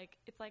just is like,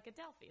 it's like a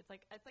Delphi. It's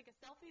like a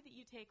selfie that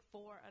you take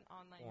for an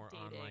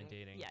online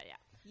dating.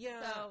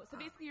 Yeah. So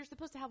basically, you're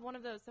supposed to have one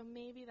of those. So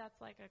maybe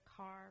that's like a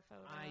car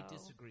photo. I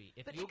disagree.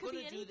 If but you're it could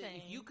going be to do that,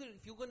 anything.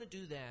 if you're going to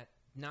do that,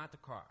 not the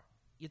car.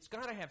 It's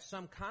got to have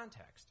some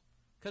context.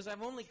 Because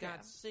I've only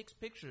got 6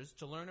 pictures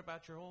to learn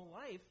about your whole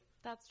life.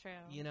 That's true.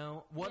 You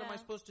know, what am I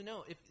supposed to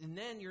know? And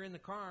then you're in the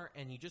car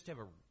and you just have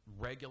a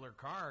regular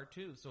car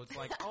too. So it's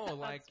like, oh,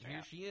 like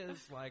here she is,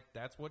 like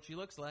that's what she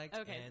looks like.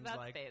 Okay, and so that's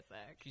like,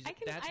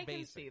 basic. That's I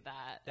basic. can see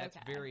that. That's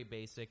very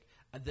basic.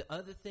 The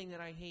other thing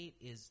that I hate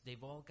is they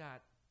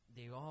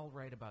all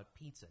write about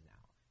pizza now.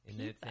 In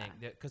their thing,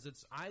 because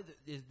it's either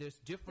there's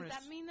different.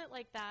 Does that mean that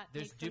like that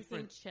there's makes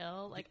them seem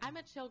chill? Like I'm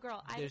a chill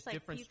girl. I just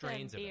like pizza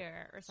and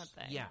beer or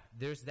something. Yeah,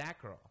 there's that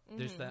girl. Mm-hmm.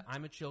 There's the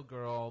I'm a chill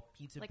girl,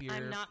 pizza, like,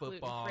 beer,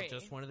 football,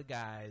 just one of the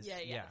guys.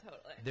 Yeah,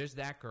 totally. There's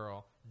that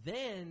girl.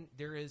 Then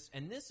there is,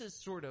 and this is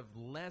sort of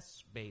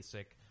less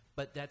basic,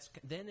 but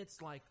then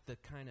it's like the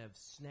kind of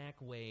snack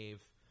wave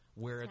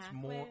where it's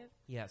more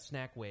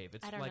snack wave.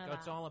 It's like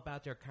it's all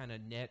about their kind of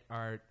net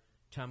art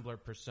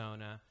Tumblr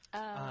persona.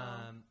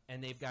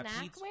 And they've got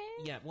snack pizza.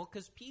 Wave? Yeah, well,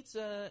 because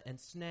pizza and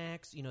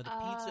snacks, the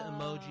pizza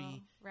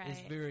emoji is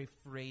very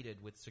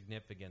freighted with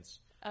significance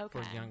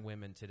for young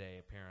women today,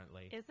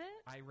 apparently. Is it?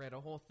 I read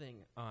a whole thing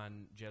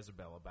on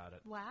Jezebel about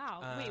it.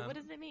 Wow. Wait, what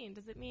does it mean?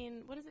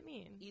 What does it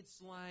mean?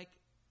 It's like,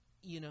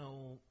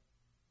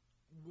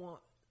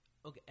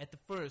 at the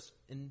first,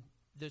 and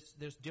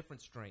there's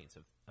different strains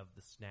of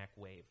the snack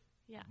wave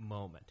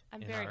moment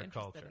I'm in very our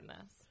interested culture. in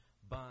this.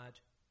 But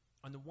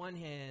on the one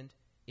hand,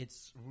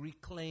 it's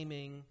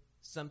reclaiming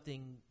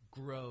something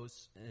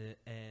gross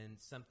and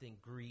something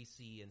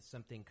greasy and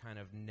something kind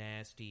of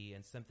nasty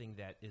and something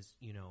that is,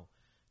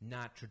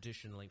 not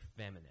traditionally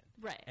feminine.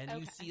 Right. And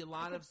you see a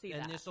lot of,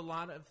 and there's a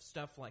lot of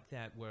stuff like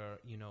that where,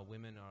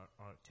 women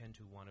tend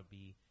to want to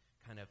be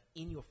kind of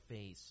in your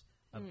face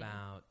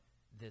about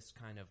this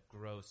kind of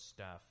gross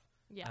stuff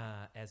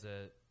as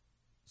a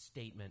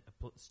statement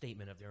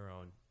of their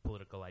own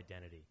political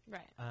identity.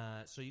 Right.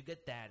 So you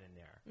get that in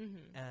there.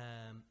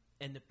 Mm-hmm.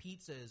 And the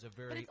pizza is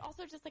But it's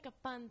also just like a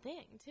fun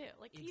thing, too.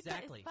 Like, pizza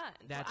is fun.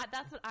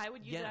 That's what I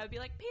would use it. I would be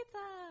like,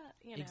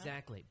 pizza!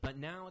 Exactly. But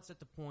now it's at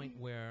the point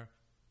where,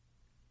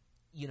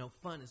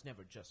 fun is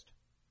never just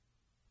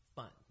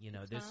fun.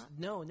 There's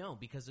no,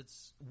 because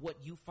it's what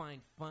you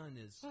find fun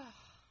is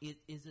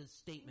a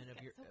statement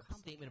of your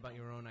statement about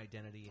your own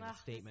identity and a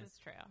statement. This is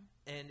true.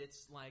 And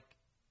it's like,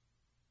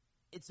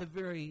 it's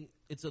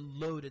a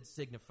loaded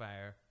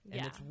signifier,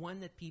 and it's one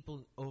that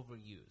people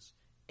overuse.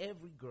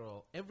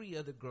 Every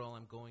other girl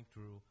I'm going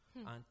through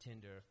on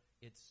Tinder,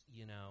 it's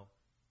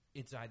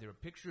either a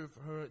picture of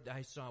her.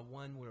 I saw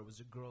one where it was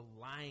a girl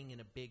lying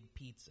in a big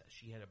pizza.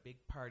 She had a big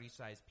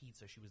party-sized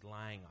pizza. She was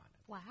lying on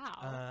it.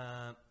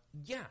 Wow.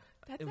 Yeah.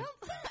 That sounds.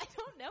 I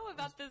don't know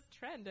about this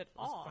trend at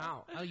all.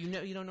 Wow. Oh,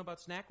 you don't know about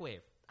Snack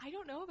Wave? I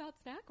don't know about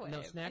Snack Wave.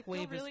 No, Snack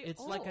Wave is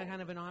old. like a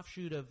kind of an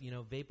offshoot of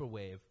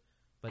Vaporwave.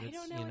 But I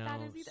don't know what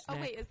that is either. Oh,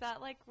 wait, is that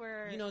like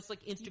where... it's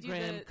like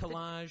Instagram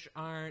collage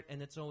art,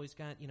 and it's always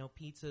got,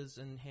 pizzas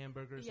and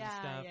hamburgers and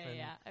stuff.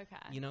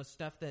 Okay.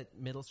 Stuff that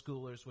middle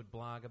schoolers would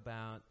blog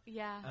about.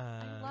 Yeah,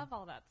 I love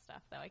all that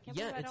stuff, though. I can't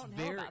believe I don't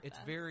know about it's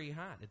very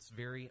hot. It's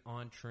very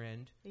on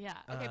trend. Yeah,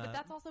 okay, but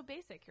that's also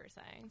basic, you're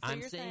saying.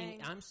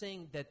 So I'm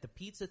saying that the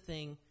pizza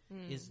thing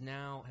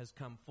has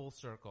come full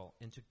circle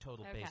into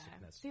total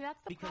basicness. See,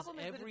 that's the problem,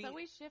 is that it's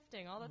always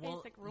shifting, all the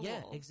basic rules.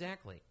 Yeah,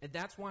 exactly. And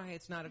that's why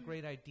it's not a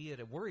great idea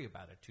to worry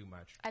about it too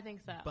much. I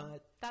think so.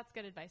 But that's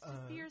good advice.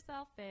 Just be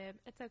yourself, babe.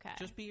 It's okay.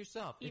 Just be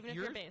yourself. Even if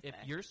you're basic. If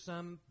you're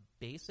some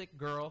basic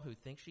girl who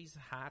thinks she's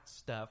hot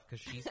stuff because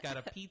she's got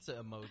a pizza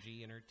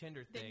emoji in her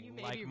Tinder thing,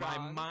 like my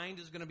mind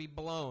is going to be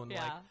blown.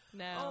 Yeah,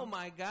 oh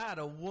my God,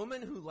 a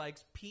woman who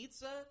likes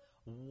pizza?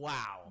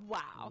 Wow.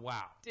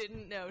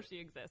 Didn't know she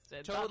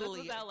existed.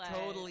 Totally, Thought this was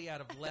LA. totally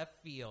out of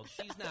left field.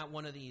 She's not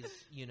one of these,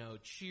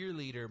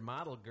 cheerleader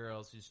model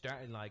girls who's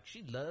starting like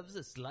she loves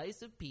a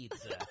slice of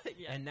pizza,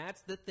 Yeah. and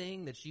that's the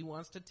thing that she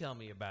wants to tell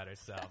me about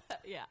herself.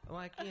 Yeah.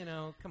 Like,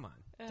 come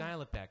on,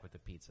 dial it back with the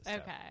pizza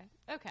stuff.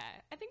 Okay.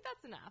 I think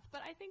that's enough.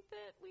 But I think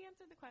that we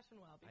answered the question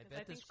well because I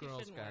bet think this she girl's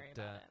shouldn't got worry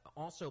about it.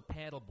 also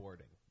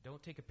paddleboarding.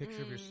 Don't take a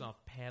picture of yourself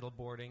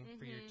paddleboarding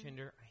for your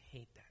Tinder. I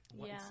hate that.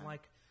 What, Yeah. It's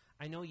like,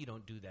 I know you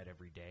don't do that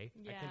every day.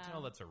 I can Yeah.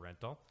 tell it's a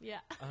rental. Yeah.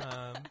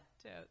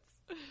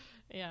 Totes.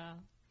 Yeah.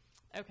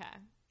 Okay.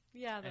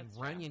 Yeah, And that's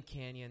true. Runyon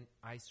Canyon,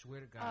 I swear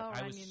to God, Oh,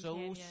 I was Runyon so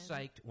Canyon.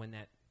 psyched when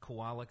that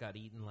koala got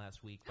eaten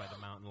last week by the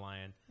mountain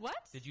lion. What?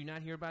 Did you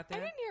not hear about I that?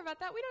 didn't hear about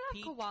that. We don't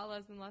P- have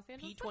koalas in Los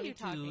Angeles. What are you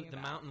talking P22, the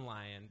about? mountain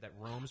lion that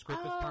roams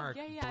Griffith Oh, Park,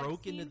 yeah, I've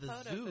broke into seen the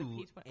photos of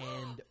zoo P20.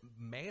 and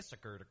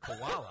massacred a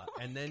koala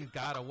and then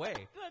got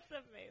away. That's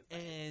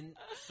amazing. And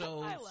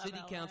so I love City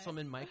LA.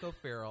 Councilman Mike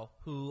O'Farrell,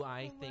 who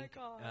I Oh my think,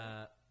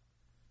 God.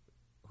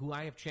 who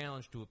I have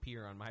challenged to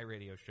appear on my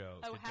radio show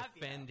Oh, to have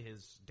you? defend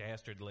his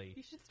dastardly,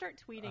 You should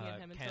start tweeting at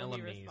him until he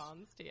calumnies.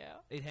 responds to you.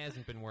 it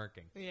hasn't been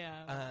working.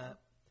 Yeah.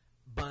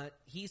 But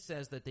he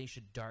says that they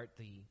should dart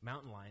the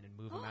mountain lion and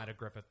move him out of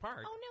Griffith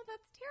Park. Oh no,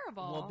 that's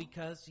terrible. Well,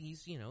 because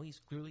he's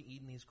clearly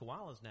eating these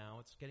koalas now.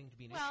 It's getting to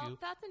be an well, issue.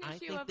 that's an I issue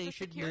think of they the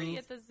should security move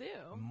at the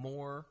zoo.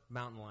 more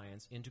mountain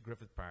lions into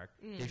Griffith Park.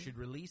 They should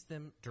release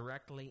them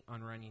directly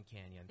on Runyon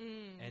Canyon,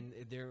 and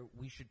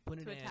we should put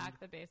an To end. attack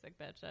the basic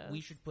bitches.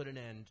 We should put an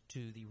end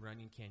to the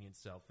Runyon Canyon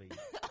selfie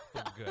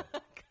for good.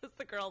 Because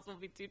the girls will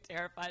be too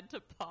terrified to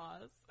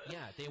pause. Yeah,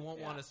 they won't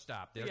want to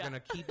stop. They're Yeah. going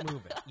to keep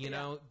moving.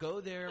 Go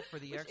there for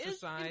the Which is, in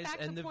exercise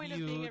fact, and the the point of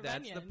view. being at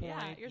That's the Runyon. Yeah,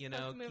 point. you're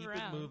supposed to move keep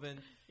around. it moving.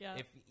 Yeah.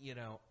 If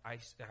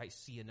I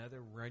see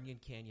another Runyon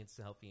Canyon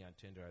selfie on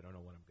Tinder, I don't know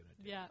what I'm going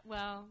to do. Yeah,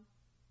 well,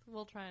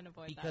 we'll try and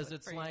avoid that. Because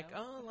it's for like,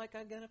 you. like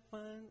I got a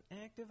fun,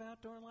 active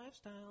outdoor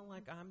lifestyle.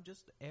 Like I'm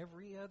just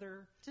every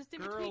other just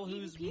in girl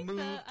between who's eating pizza,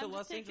 moved to I'm Los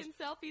just taking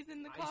Angeles. selfies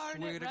in the car I and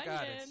swear at to God,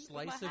 Runyon it's with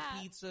slice my of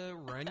hat. pizza,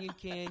 Runyon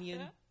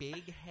Canyon,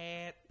 big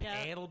hat,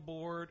 Yeah.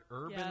 paddleboard,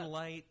 urban Yeah.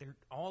 light.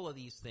 All of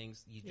these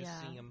things, you just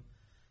Yeah. see them.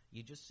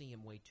 You just see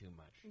them way too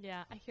much.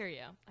 Yeah, I hear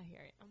you.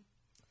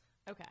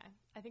 Okay,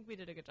 I think we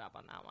did a good job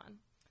on that one.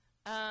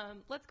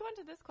 Let's go on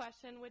to this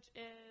question, which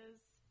is,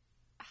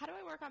 how do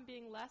I work on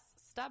being less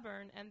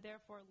stubborn and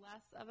therefore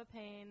less of a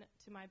pain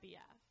to my BF?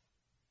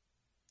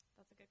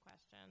 That's a good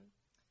question.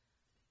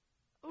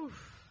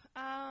 Oof.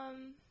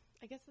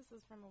 I guess this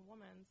is from a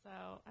woman, so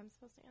I'm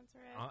supposed to answer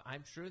it.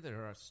 I'm sure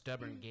there are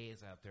stubborn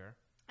gays out there.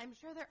 I'm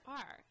sure there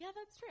are. Yeah,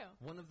 that's true.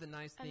 One of the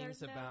nice And things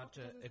there's no- about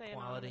it doesn't say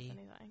equality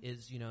anonymous anything.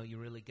 is, you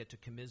really get to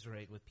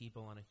commiserate with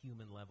people on a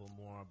human level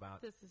more about.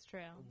 This is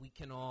true. We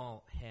can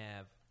all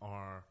have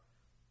our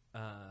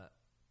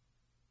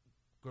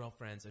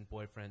girlfriends and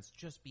boyfriends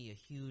just be a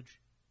huge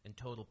and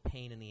total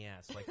pain in the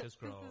ass, like this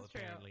girl This is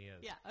true. apparently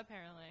is. Yeah,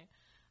 apparently.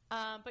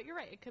 But you're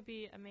right. It could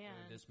be a man.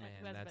 Or this who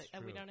man, has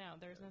that's we true. don't know.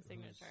 There's no Who's-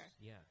 signature.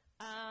 Yeah.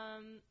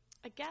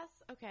 I guess,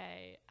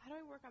 okay, how do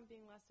I work on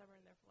being less stubborn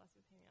and therefore less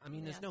of a pain? I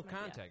mean, there's no my BF.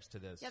 context to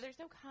this. Yeah, there's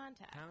no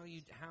context.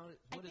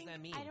 What does that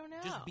mean? I don't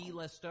know. Just be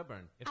less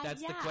stubborn. If I-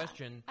 that's the yeah.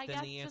 question, I then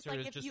guess the just answer like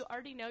is if just you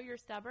already know you're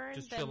stubborn,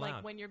 just then chill like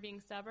out. when you're being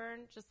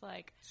stubborn, just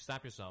like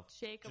stop yourself.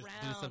 shake Just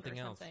around do something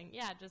or else. something.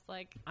 Yeah, just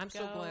like I'm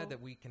so go- glad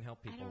that we can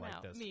help people don't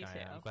like know. this, Me Gaia.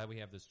 too. I'm glad we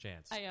have this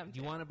chance. I am, Do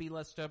you too. want to be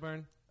less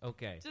stubborn?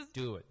 Okay, Just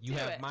do it. You do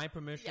have it. my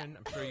permission. Yeah.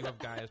 I'm sure you have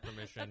Gaia's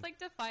permission. That's like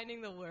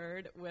defining the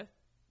word with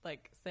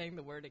like saying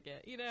the word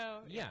again.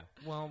 yeah.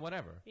 Well,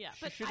 whatever. Yeah, She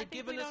but should I have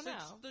think given we us.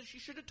 don't know. She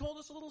should have told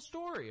us a little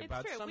story It's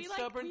about true. some we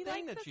stubborn like,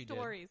 thing we that like she the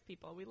stories,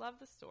 people. We love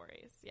the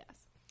stories.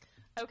 Yes.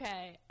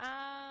 Okay.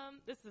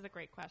 This is a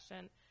great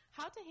question.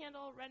 How to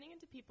handle running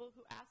into people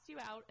who asked you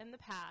out in the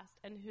past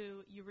and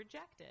who you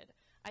rejected.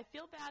 I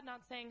feel bad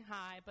not saying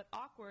hi, but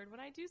awkward when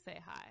I do say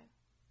hi.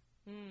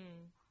 did.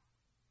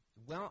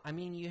 Well, I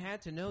mean, you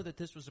had to know that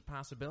this was a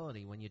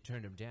possibility when you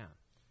turned him down,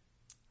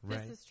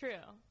 right? This is true.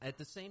 At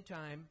the same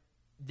time,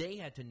 they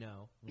had to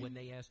know when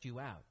they asked you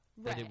out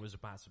that it Right. was a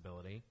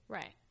possibility.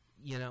 Right.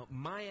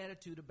 My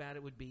attitude about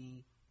it would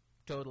be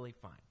totally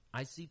fine.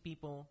 I see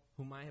people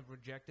whom I have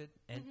rejected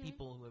and Mm-hmm.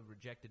 people who have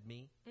rejected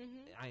me.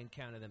 I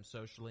encounter them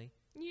socially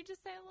You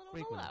just say a little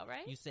frequently. hello,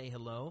 right? You say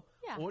hello,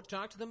 Yeah. or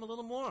talk to them a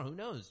little more. Who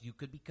knows? You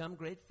could become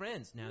great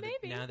friends now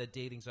Maybe. that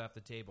dating's off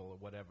the table or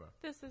whatever.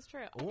 This is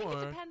true. I think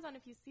Or- it depends on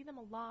if you see them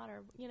a lot or,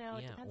 it yeah,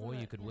 depends or on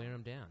you could wear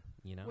them down.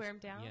 Wear them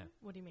down? Yeah.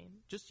 What do you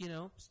mean? Just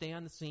stay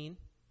on the scene.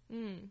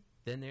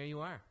 Then there you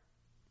are.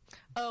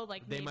 Oh,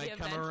 like They maybe might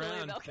come eventually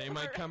around. they'll They come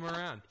might come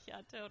around.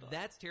 Yeah, totally.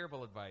 That's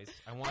terrible advice.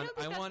 I don't want think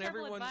that's terrible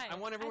everyone. advice. I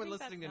want I everyone think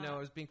listening to that's know not. I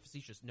was being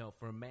facetious. No,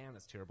 for a man,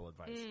 it's terrible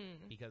advice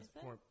because Is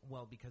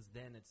it? because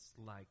then it's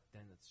stalking.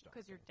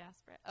 Because you're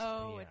desperate.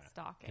 Oh, Yeah, it's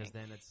stalking. Because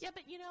then it's Yeah,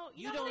 but you know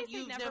you how don't. they say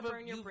You've never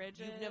burn your you've-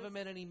 bridges. You've never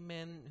met any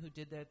men who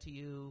did that to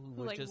you who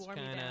Who, were like, just wore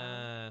me kind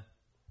of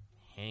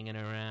hanging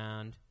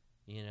around.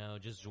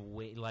 Just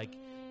wait, like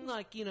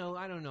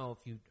I don't know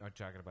if you are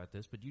talking about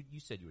this, but you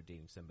said you were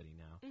dating somebody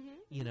now.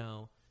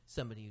 Mm-hmm.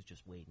 Somebody who's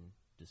just waiting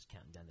just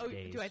counting down the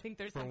days. Do I think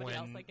there's somebody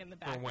else like in the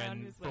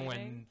background who's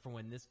waiting? For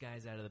when this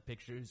guy's out of the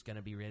picture, who's going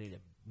to be ready to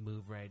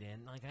move right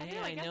in? Like,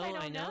 I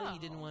know you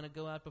didn't want to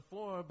go out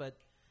before, but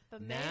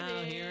now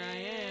here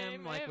I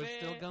am. Like, we're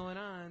still going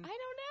on. I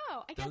don't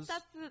know. I guess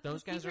that's the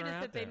guys secret are is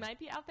out that there. they might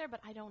be out there,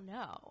 but I don't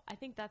know. I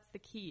think that's the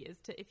key is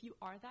to, if you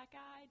are that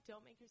guy,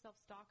 don't make yourself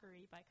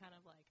stalkery by kind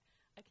of like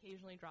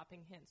occasionally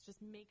dropping hints.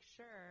 Just make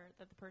sure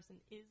that the person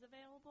is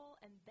available,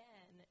 and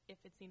then if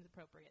it seems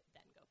appropriate,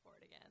 then go for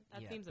it again.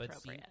 That seems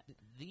appropriate. See,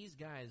 these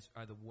guys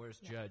are the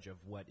worst judge of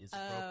what is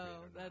appropriate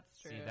or not.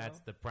 That's true. See, that's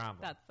the problem.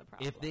 That's the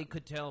problem. If they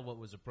could tell what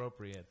was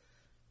appropriate,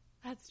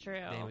 that's true.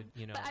 they would,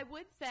 But I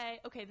would say,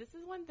 okay, this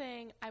is one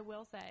thing I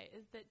will say,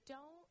 is that don't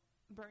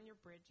burn your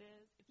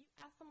bridges. If you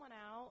ask someone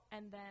out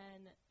and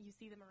then you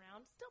see them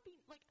around, still be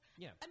like,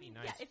 be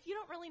nice. If you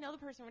don't really know the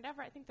person or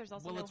whatever, I think there's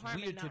also no it's harm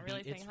in weird not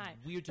really saying hi.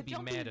 It's weird to But be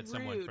don't mad be at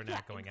someone for rude.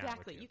 not going out with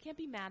Exactly. You can't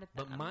be mad at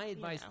them. But my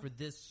advice for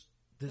this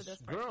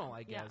girl, person.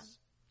 I guess,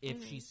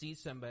 if she sees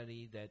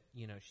somebody that,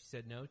 she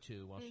said no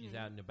to while she's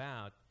out and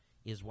about,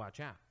 is watch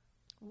out.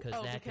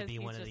 Because that could be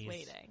one of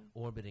these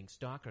orbiting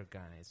stalker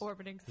guys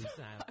who's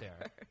out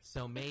there.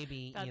 So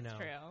maybe,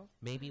 true.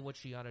 maybe what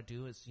she ought to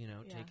do is,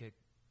 take a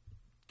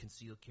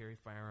concealed carry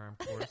firearm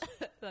course.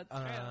 That's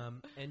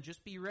true. And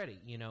just be ready.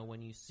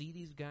 When you see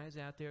these guys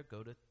out there,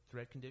 go to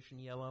threat condition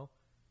yellow.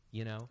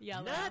 Yellow.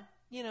 Not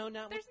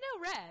there's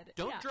no red.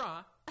 Don't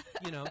draw.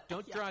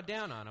 Don't draw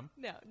down on them.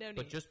 No need.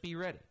 But just be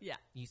ready. Yeah.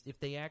 If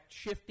they act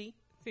shifty.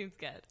 Seems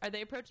good. Are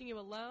they approaching you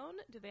alone?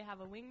 Do they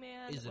have a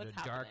wingman? Is it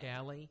a dark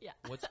alley? Yeah.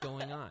 What's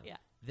going on? Yeah.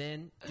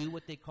 Then do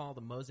what they call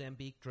the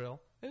Mozambique drill.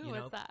 Ooh,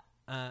 what's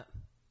that?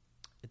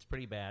 It's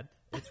pretty bad.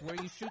 It's where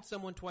you shoot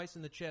someone twice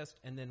in the chest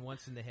and then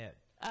once in the head.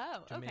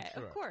 Oh, to okay. Make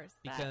sure. Of course.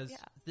 Because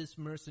this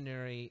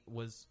mercenary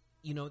was,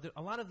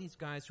 a lot of these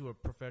guys who are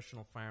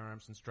professional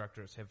firearms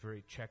instructors have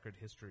very checkered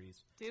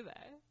histories. Do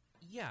they?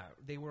 Yeah,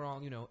 they were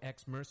all,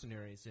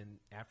 ex-mercenaries in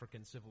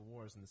African civil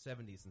wars in the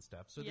 70s and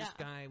stuff. So this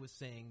guy was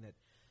saying that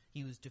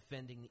he was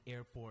defending the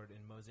airport in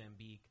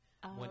Mozambique,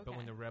 but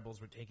when the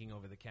rebels were taking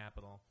over the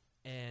capital,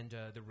 and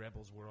the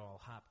rebels were all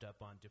hopped up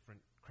on different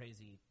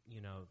crazy,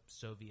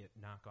 Soviet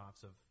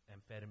knockoffs of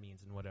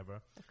amphetamines and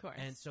whatever. Of course.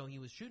 And so he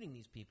was shooting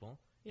these people,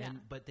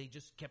 but they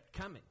just kept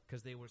coming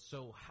because they were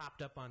so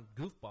hopped up on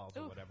goofballs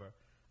or whatever.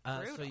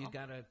 So you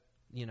got to,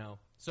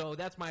 so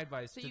that's my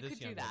advice to this young So you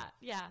could do that.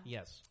 Yeah.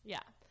 Yes. Yeah.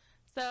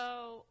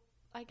 So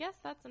I guess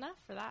that's enough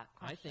for that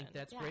question. I think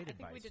that's great advice.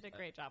 I think we did a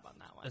great job on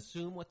that one.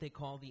 Assume what they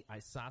call the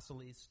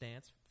isosceles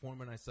stance.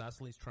 Form an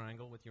isosceles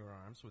triangle with your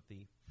arms, with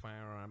the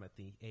firearm at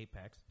the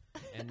apex,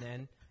 and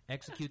then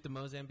execute the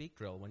Mozambique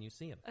drill when you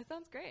see him. That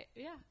sounds great.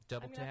 Yeah.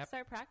 Double I'm gonna tap.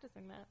 Start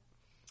practicing that.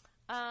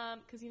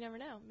 Because you never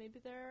know. Maybe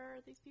there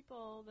are these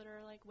people that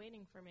are like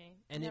waiting for me.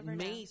 And it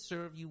may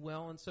serve you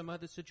well in some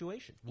other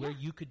situation where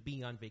you could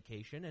be on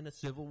vacation and a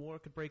civil war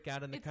could break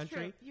out in the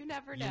country. True. You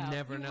never know. You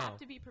have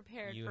to be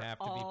prepared for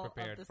all of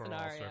the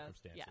scenarios.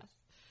 Circumstances. Yes.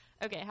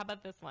 Okay, how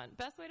about this one?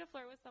 Best way to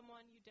flirt with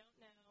someone you don't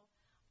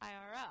know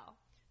IRL,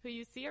 who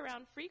you see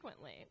around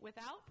frequently,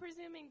 without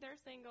presuming they're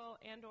single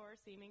and or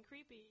seeming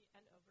creepy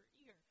and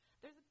overeager.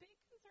 There's a big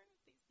concern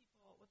with these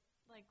people with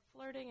like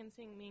flirting and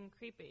being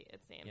creepy,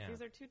 it seems. Yeah.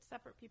 These are two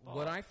separate people.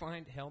 What I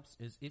find helps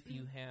is if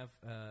you have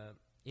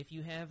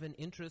an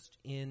interest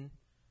in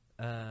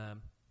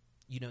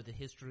the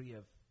history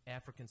of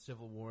African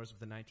civil wars of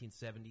the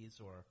 1970s,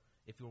 or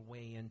if you're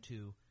way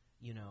into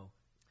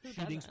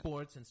shooting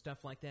sports and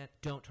stuff like that,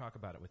 don't talk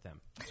about it with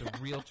them. It's a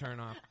real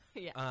turnoff.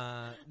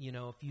 Yeah.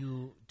 If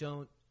you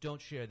don't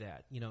share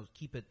that,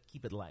 keep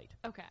it light.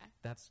 Okay.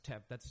 That's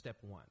step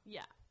one.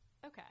 Yeah.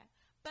 Okay.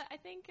 But I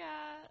think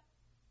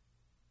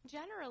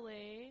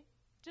generally,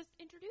 just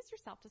introduce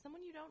yourself to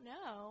someone you don't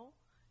know.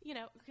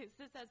 Because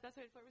this says best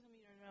way to flirt with someone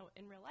you don't know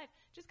in real life.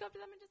 Just go up to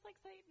them and just say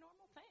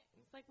normal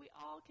things. Like we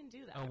all can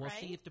do that. Oh well, right?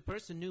 see, if the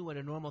person knew what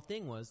a normal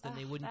thing was, then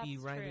they wouldn't be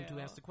writing to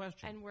ask the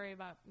question and worry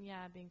about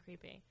being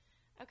creepy.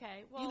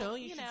 Okay, well,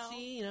 you should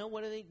see,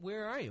 what are they?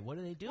 Where are you? What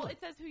are they doing? Well, it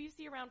says who you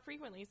see around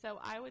frequently, so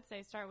I would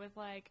say start with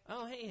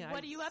oh hey,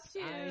 what are you up to?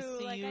 I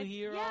see you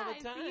here all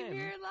the time. I see you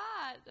here a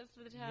lot of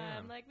the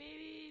time. Like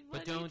maybe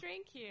what do you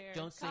drink here?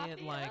 Don't say Coffee?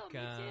 it like me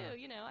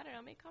too. I don't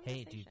know. Make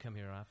conversation. Hey, do you come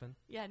here often?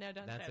 Yeah, no,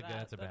 don't say that.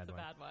 That's a bad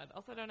one.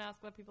 Also, don't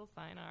ask what people's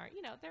sign are.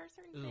 There are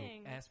certain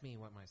things. Ask me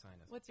what my sign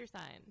is. What's your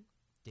sign?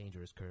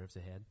 Dangerous curves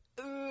ahead.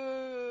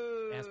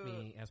 Ooh. Ask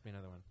me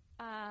another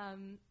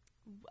one.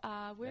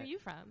 Where are you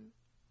from?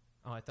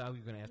 Oh, I thought you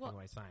were going to ask me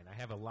my sign. I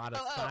have a lot of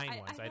sign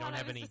ones. I don't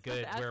have any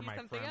good where my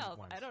friend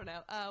ones. I don't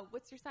know.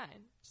 What's your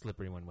sign?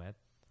 Slippery when wet.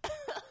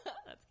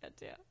 That's good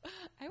too.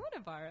 I want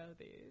to borrow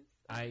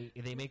these.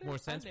 They make more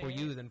sense for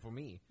you than for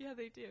me. Yeah,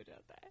 they do,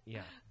 don't they?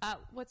 Yeah.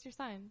 What's your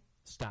sign?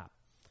 Stop.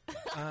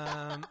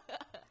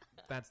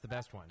 That's the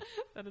best one.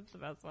 That is the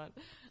best one.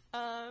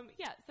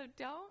 So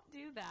don't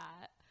do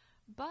that.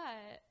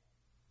 But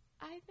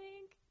I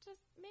think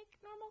just make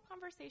normal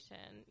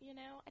conversation,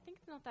 I think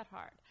it's not that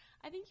hard.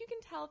 I think you can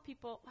tell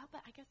people,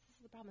 but I guess this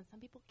is the problem. Some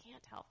people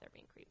can't tell if they're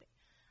being creepy.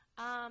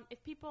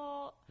 If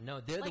people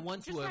no, they're the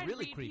ones who are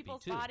really creepy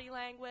people's too. Body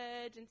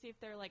language and see if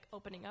they're like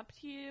opening up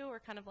to you or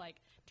kind of like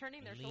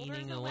turning their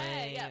Leaning shoulders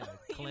away, yeah,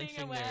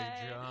 clenching away,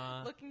 their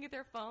jaw, looking at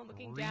their phone,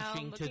 looking reaching down,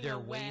 to looking their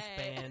away,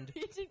 waistband,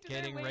 reaching to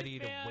getting their ready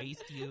to waistband.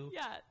 waste you.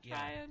 Yeah, Yeah.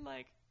 try and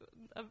like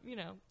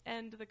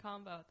end the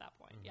combo at that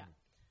point. Yeah.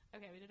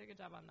 Okay, we did a good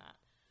job on that.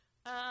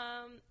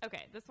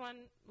 Okay, this one.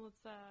 This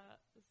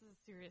is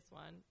a serious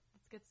one.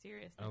 Let's get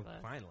serious, Nicholas.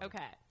 Oh, finally.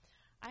 Okay.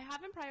 I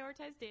haven't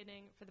prioritized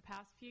dating for the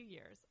past few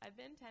years. I've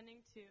been tending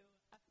to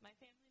my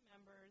family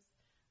members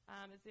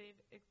as they've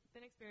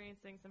been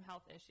experiencing some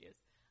health issues.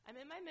 I'm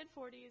in my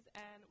mid-40s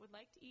and would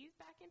like to ease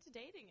back into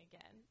dating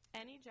again.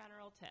 Any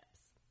general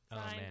tips?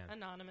 Signed, man.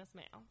 Anonymous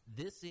Male.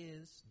 This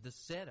is the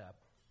setup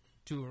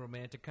to a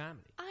romantic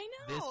comedy. I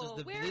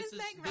know. Where is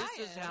Meg Ryan?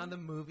 This is how the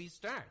movie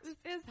starts.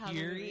 This is how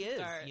Here the movie he is.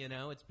 starts. You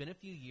know, it's been a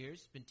few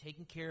years. Been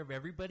taking care of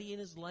everybody in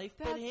his life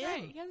That's but him.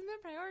 right. He hasn't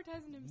been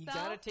prioritizing himself. You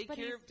gotta take but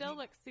care he of- still you-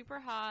 looks super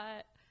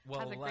hot.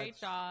 Well, has a great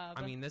job.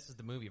 I mean, this is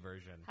the movie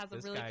version. Has a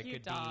this really guy cute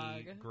could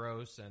dog. be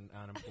gross and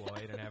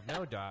unemployed and have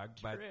no dog.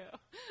 But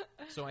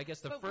True. so I guess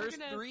the But we're first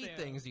gonna 3 assume.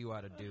 things you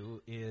ought to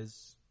do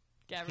is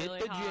Get hit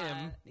really the hot.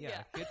 gym.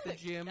 Yeah, hit the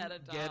gym. Get a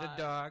Get a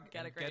dog.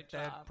 Get a and great get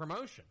that job.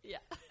 promotion. Yeah.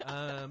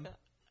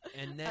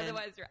 And then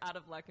Otherwise, you're out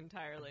of luck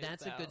entirely.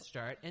 that's so. a good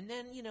start. And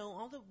then,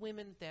 all the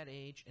women at that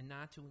age, and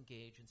not to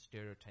engage in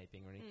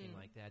stereotyping or anything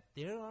like that,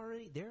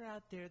 they're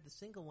out there, the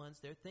single ones,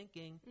 they're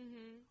thinking,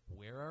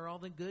 where are all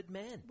the good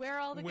men? Where are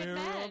all the good men?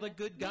 Where are all the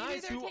good guys Maybe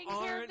they're who taking care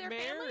aren't of their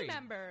married? family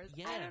members.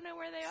 Yeah. I don't know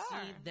where they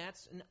are. See,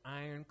 that's an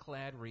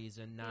ironclad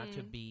reason not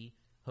to be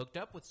hooked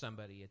up with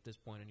somebody at this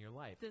point in your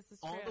life. This is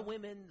all true. the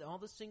women, all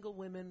the single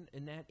women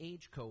in that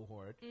age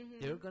cohort,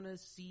 they're going to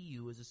see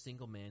you as a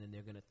single man, and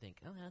they're going to think,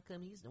 oh, how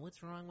come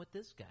what's wrong with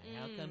this guy?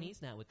 How come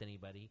he's not with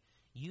anybody?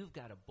 You've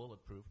got a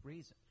bulletproof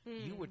reason.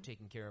 You were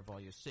taking care of all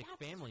your sick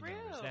That's family true.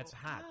 members. That's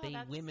hot. Oh,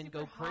 that's Women super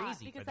go hot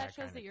crazy because for that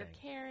shows kind that of you're thing.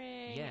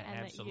 caring. Yeah, and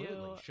absolutely.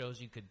 That you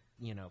Shows you could,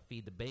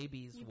 feed the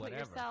babies, you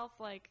whatever. put yourself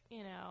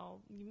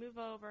you move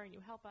over and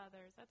you help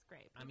others. That's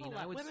great. I People mean,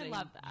 I would women say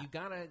love that.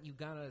 you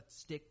gotta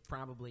stick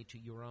probably to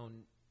your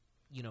own,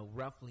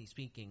 roughly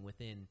speaking,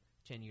 within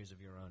 10 years of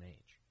your own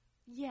age.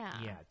 Yeah.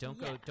 Yeah,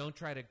 don't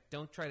try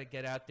to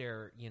get out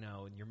there, in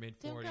your mid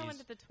 40s. Don't go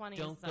into the 20s.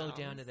 Don't go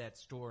down to that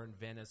store in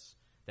Venice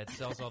that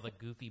sells all the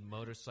goofy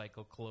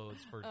motorcycle clothes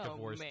for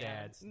divorced man.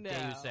 dads. No.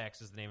 Deus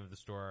Ex is the name of the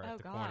store at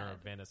the corner God.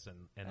 of Venice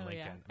and Oh, Lincoln.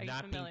 yeah. Are you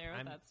Not being- familiar with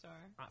I'm- that store?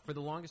 For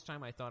the longest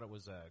time, I thought it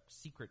was a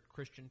secret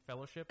Christian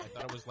fellowship. I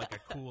thought it was like a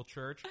cool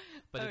church,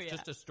 but Oh, it's yeah.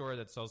 just a store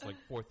that sells like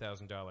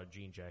 $4,000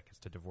 jean jackets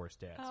to divorced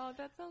dads. Oh,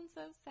 that sounds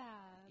so sad.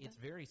 It's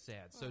very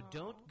sad. So Aw.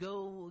 don't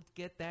go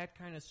get that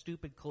kind of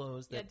stupid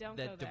clothes Yeah, that, don't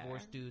go that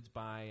divorced there. dudes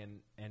buy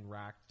and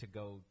rock to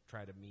go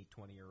try to meet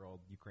 20-year-old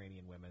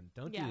Ukrainian women.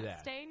 Don't yeah, do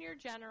that. Stay in your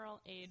general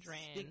age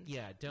range.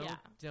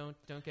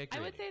 Don't get greedy. I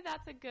would say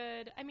that's a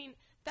good. I mean,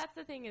 that's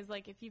the thing is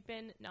like if you've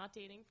been not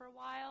dating for a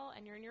while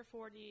and you're in your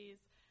 40s,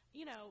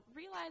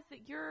 realize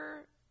that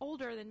you're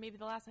older than maybe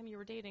the last time you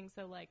were dating.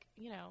 So like,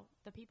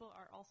 the people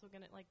are also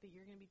gonna that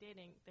you're gonna be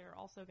dating. They're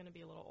also gonna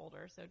be a little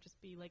older. So just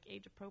be like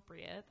age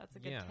appropriate. That's a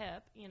good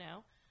tip.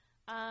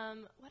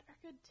 What are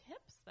good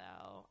tips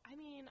though? I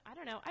mean, I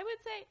don't know. I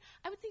would say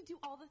do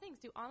all the things.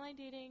 Do online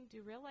dating.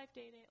 Do real life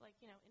dating. Like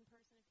in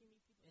person if you meet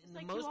people. Just, And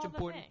like, the do most all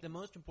important, the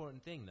most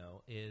important thing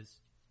though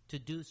is to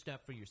do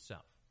stuff for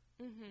yourself.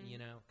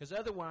 Mm-hmm. Because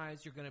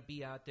otherwise you're going to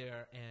be out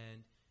there,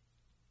 and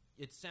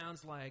it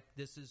sounds like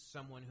this is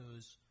someone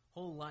whose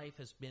whole life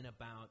has been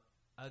about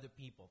other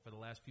people for the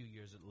last few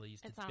years at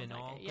least. It's been like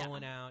all it, yeah.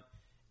 going out.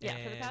 Yeah,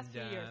 and, for the past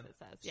few years it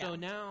says. Yeah. So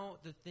now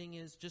the thing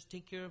is just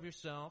take care of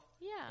yourself.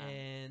 Yeah.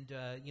 And,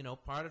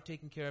 part of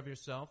taking care of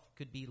yourself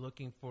could be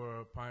looking for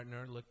a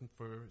partner, looking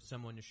for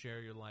someone to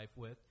share your life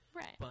with.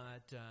 Right.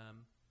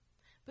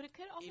 But it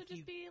could also if just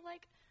you- be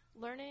like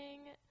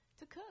learning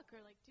to cook or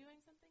like doing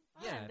something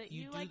fun yeah, that if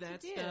you you do like that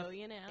to do, stuff,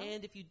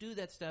 And if you do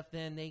that stuff,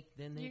 then they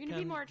You're come.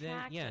 gonna be more then,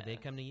 yeah, they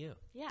attractive. come to you.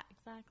 yeah,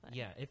 exactly.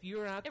 Yeah, if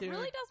you're out It there,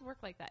 really does work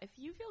like that. If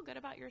you feel good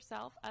about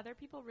yourself, other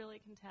people really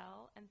can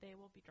tell and they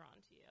will be drawn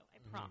to you. I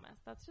promise.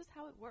 That's just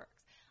how it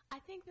works. I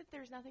think that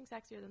there's nothing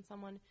sexier than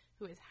someone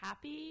who is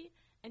happy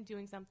and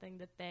doing something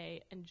that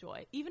they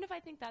enjoy. Even if I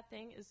think that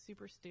thing is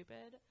super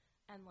stupid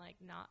and like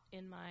not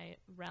in my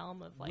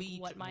realm of like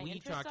what my we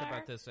interests talked are.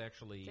 about this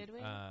actually. Did we?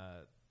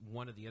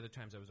 One of the other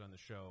times I was on the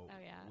show Oh,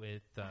 yeah.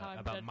 with How I'm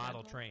about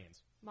model judgmental.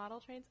 trains. Model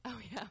trains? Oh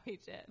yeah, we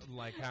did.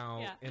 Like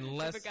how Yeah.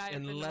 unless If a guy is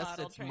into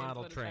model it's trains,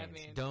 model what does that trains,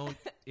 mean? don't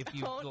if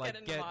you Don't like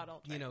get into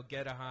model trains.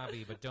 get a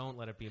hobby, but don't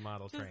let it be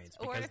model Just- trains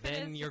or because if it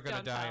then is, you're just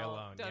gonna don't die tell-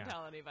 alone. Don't yeah.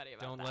 tell anybody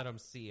about Don't that. let them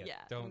see it. Yeah,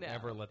 don't no.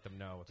 ever let them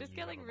know. that Just you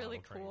get have like a really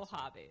model cool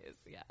trains. hobbies.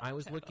 Yeah. I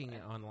was totally.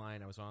 looking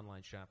online. I was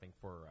online shopping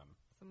for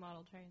some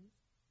model trains.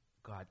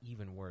 God,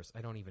 even worse.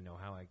 I don't even know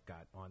how I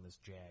got on this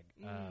jag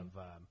Mm. of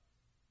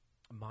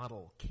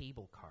model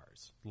cable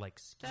cars, like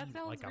ski, That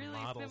sounds like really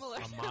similar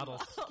to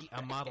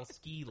a model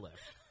ski lift.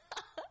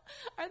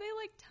 Are they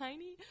like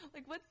tiny?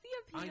 Like, what's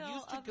the I appeal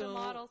used to of the go-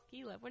 model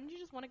ski lift? Wouldn't you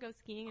just want to go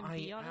skiing and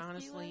be on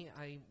a ski lift?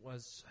 I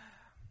was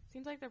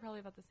Seems like they're probably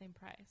about the same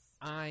price.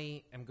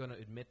 I am going to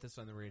admit this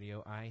on the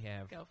radio. I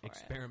have Go for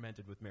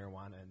experimented with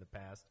marijuana in the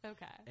past.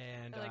 Okay.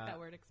 And I like that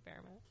word,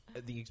 experiment.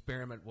 The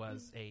experiment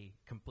was a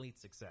complete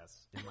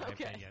success, in my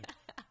opinion.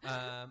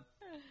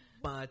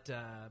 But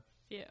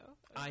Phew.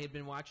 I had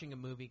been watching a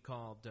movie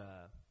called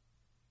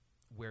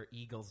Where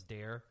Eagles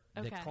Dare.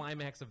 Okay. The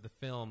climax of the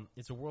film,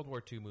 it's a World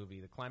War II movie.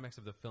 The climax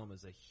of the film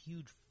is a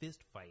huge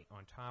fist fight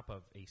on top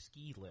of a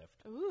ski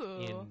lift.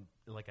 Ooh. In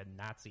like a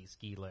Nazi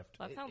ski lift.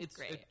 That sounds it's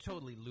great. a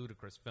totally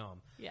ludicrous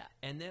film. Yeah.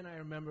 And then I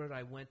remembered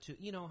I went to,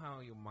 you know how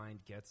your mind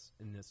gets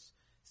in this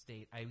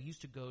state. I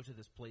used to go to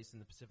this place in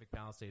the Pacific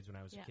Palisades when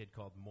I was a kid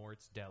called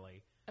Mort's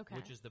Deli,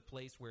 which is the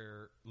place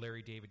where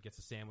Larry David gets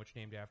a sandwich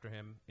named after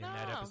him in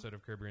that episode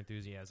of Curb Your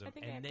Enthusiasm.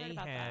 And they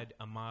had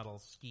a model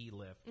ski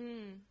lift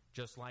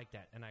just like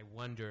that. And I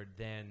wondered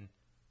then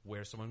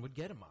where someone would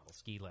get a model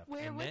ski lift.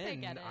 Where and would then they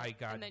get it? I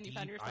got and then you deep,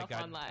 found yourself I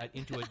got online.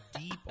 into a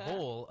deep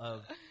hole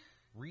of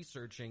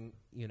researching,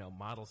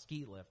 model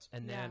ski lifts,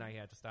 and then I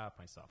had to stop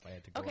myself. I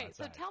had to go outside.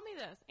 So tell me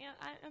this,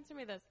 answer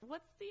me this.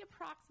 What's the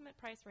approximate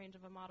price range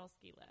of a model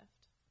ski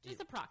lift? Just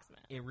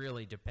approximate. It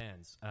really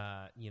depends.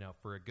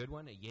 For a good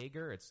one, a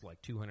Jaeger, it's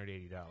like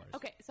 $280.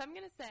 Okay, so I'm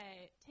going to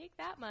say take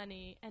that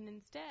money and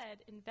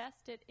instead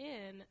invest it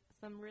in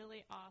some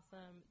really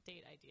awesome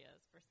date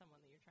ideas for someone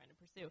that you're trying to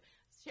pursue.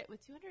 Shit, with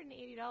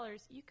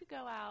 $280, you could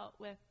go out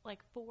with like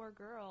 4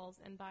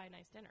 girls and buy a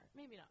nice dinner.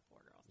 Maybe not 4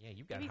 girls. Yeah,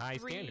 you've got maybe high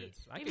 3,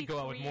 standards. I could go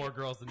out with more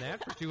girls than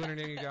that for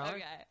 $280.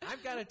 Okay.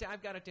 I've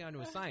got it down to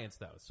a science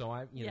though. So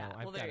I've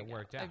got it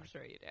worked out. I'm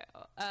sure you do.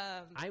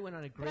 I went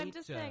on a great. But I'm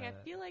just saying, I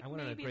feel like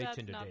maybe that's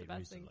Tinder not date the best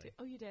recently. thing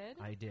to. Oh, you did?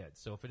 I did.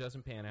 So if it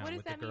doesn't pan out What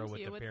with does the that girl mean with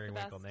to you? the What's the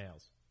periwinkle best?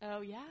 nails.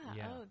 Oh yeah.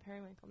 Yeah. Oh, the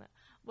periwinkle nail.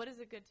 What is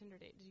a good Tinder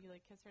date? Did you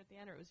like kiss her at the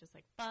end, or it was just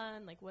like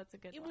fun? Like what's a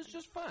good? It one? was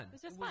just fun. It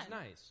was just fun. fun.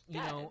 Nice.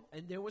 Good.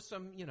 And there was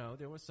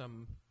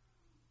some.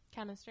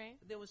 Chemistry.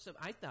 There was some.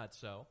 I thought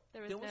so.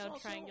 There was no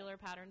triangular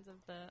patterns of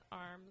the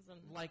arms and.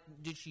 Like,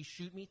 did she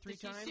shoot me 3 Did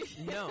she times?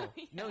 shoot No,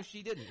 you? no,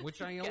 she didn't.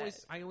 Which I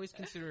always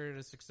consider it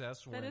a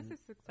success. That is a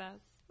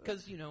success.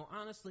 Because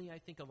honestly, I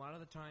think a lot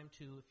of the time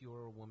too, if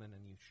you're a woman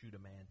and you shoot a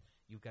man,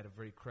 you've got a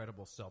very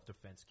credible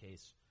self-defense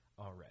case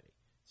already.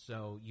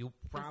 So you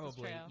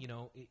probably,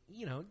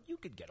 you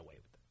could get away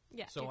with it.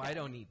 Yeah. So I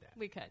don't need that.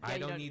 We could. I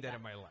don't need that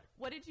in my life.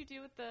 What did you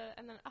do with the?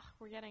 And then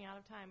we're getting out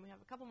of time. We have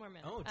a couple more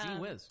minutes. Oh, gee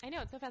whiz! I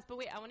know it's so fast, but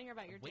wait, I want to hear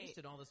about your date.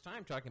 Wasted all this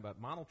time talking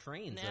about model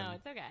trains. No, and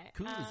it's okay.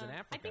 Coups in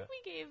Africa. I think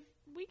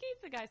we gave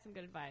the guy some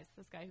good advice.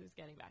 This guy who's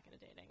getting back into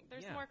dating.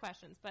 There's more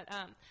questions, but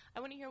I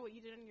want to hear what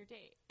you did on your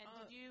date. And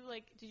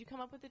did you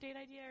come up with a date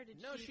idea, or did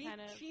she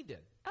kind of? She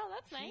did. Oh,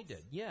 that's nice. She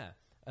did. Yeah.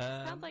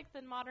 Sounds like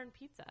the modern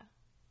pizza.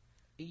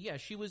 Yeah,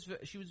 she was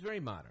very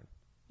modern.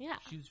 Yeah.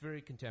 She was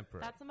very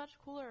contemporary. That's a much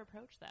cooler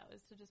approach, though,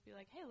 is to just be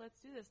like, hey, let's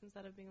do this,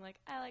 instead of being like,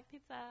 I like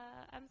pizza,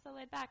 I'm so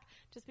laid back.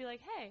 Just be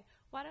like, hey,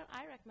 why don't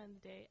I recommend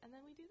the date, and then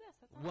we do this.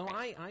 That's well,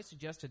 great. I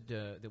suggested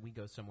that we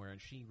go somewhere, and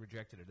she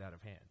rejected it out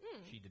of hand.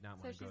 She did not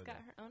want to go there. So she's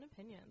got her own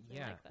opinions.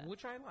 Yeah, like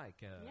which I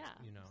like.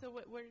 So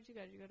where did you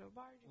go? Did you go to a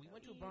bar? We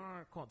went to a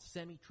bar called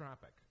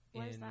Semi-Tropic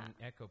in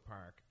Echo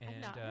Park. And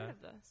I've not heard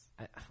of this.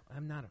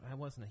 I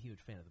wasn't a huge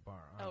fan of the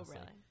bar, honestly.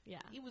 Oh, really? Yeah.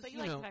 It was, but you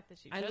like the fact that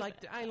she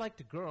I liked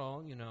the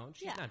girl,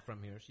 She's not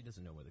from here. She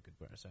doesn't know where the good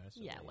bars are.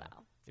 So,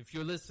 well. If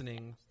you're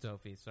listening,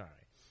 Sophie, sorry.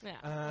 Yeah,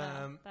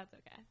 well, that's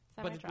okay.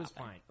 But it was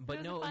fine.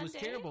 But it was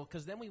terrible,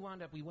 because then we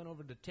went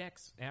over to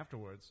Tex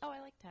afterwards. Oh, I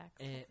like Tex.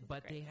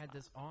 But they had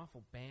this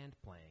awful band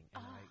playing,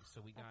 and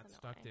so we got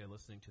stuck there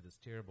listening to this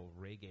terrible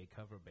reggae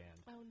cover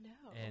band. Oh,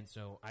 no. And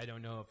so I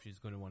don't know if she's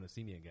going to want to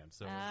see me again,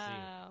 so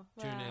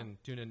we'll see.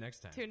 Tune in next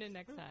time. Tune in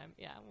next time.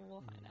 Yeah,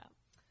 we'll find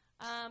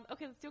out.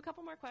 Okay, let's do a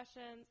couple more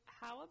questions.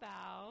 How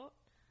about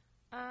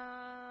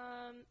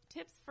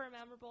tips for a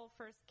memorable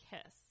first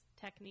kiss?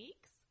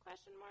 Techniques? ?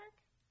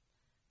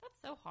 That's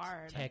so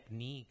hard.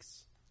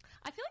 Techniques.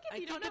 I feel like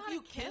if you don't know how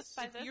to kiss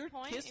by this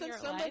point in kissing your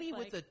somebody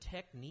life, with a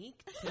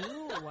technique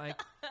too,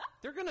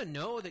 they're gonna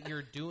know that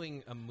you're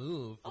doing a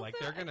move. Also,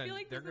 they're gonna I feel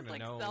like they're this is gonna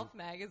like know. Self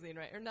magazine,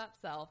 right? Or not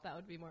Self. That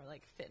would be more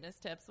like fitness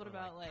tips. What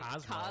about like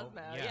Cosmo?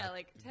 Yeah,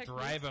 like techniques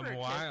drive them for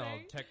wild.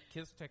 kissing.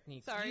 Kiss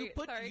techniques. Sorry, you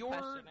put your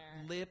questioner.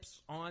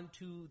 lips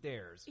onto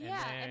theirs.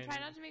 Yeah, and try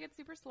not to make it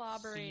super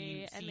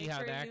slobbery, and make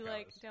sure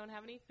you don't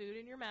have any food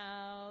in your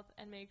mouth,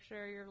 and make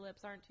sure your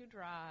lips aren't too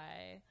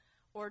dry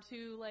or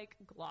too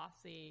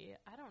glossy.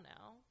 I don't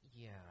know.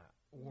 Yeah,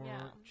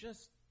 or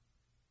just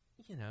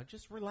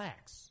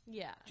relax.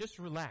 Yeah, just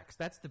relax.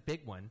 That's the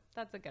big one.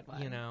 That's a good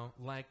one.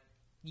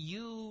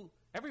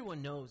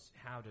 Everyone knows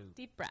how to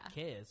deep breath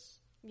kiss.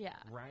 Yeah,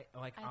 right.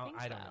 I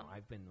don't know.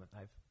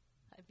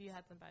 Have you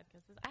had some bad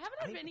kisses? I haven't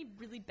had any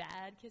really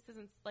bad kisses,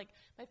 and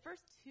my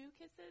first 2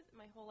 kisses in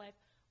my whole life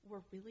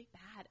were really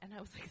bad, and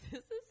I was like,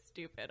 "This is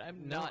stupid.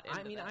 I'm not."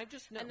 Into this. I've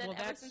just known. And then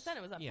ever since then,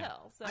 it was uphill.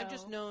 Yeah. So I've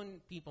just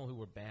known people who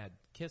were bad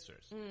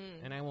kissers,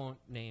 and I won't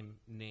name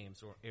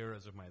names or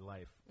eras of my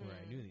life where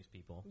I knew these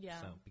people. Yeah.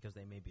 So because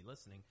they may be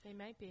listening, they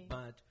might be.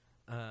 But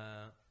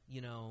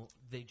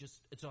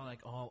it's all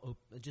like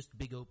just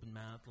big open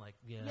mouth, like,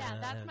 Yeah,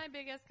 that's my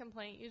biggest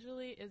complaint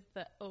usually is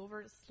the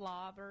over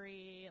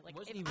slobbery. Like, it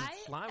wasn't even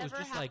slob, it was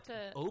just like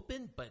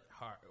open but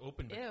hard,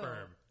 open but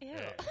firm. Ew.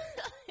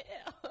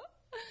 Ew.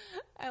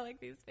 I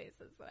like these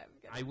faces that I'm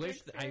getting. I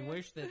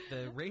wish that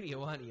the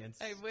radio audience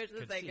I wish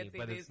that they could see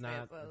but these it's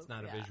not faces. it's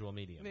not a visual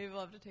medium. Maybe we'll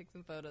have to take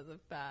some photos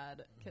of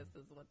bad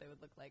kisses, what they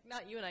would look like.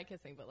 Not you and I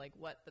kissing, but like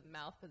what the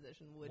mouth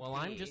position would be. Well,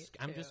 I'm just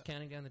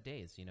counting down the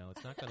days,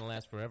 it's not going to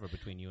last forever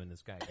between you and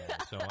this guy,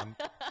 guys. So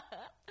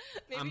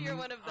Maybe you're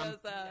one of those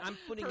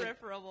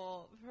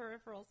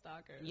peripheral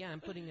stalkers. Yeah, I'm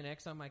putting an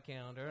X on my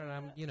calendar, and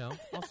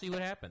I'll see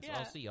what happens.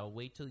 Yeah. I'll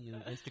wait till you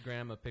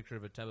Instagram a picture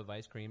of a tub of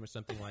ice cream or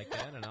something like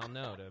that, and I'll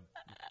know to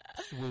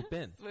swoop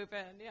in.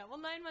 Yeah. Well,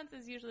 9 months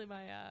is usually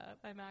my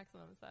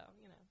maximum, so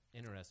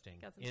Interesting.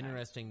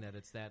 Interesting that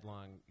it's that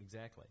long.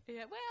 Exactly.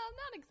 Yeah. Well,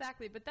 not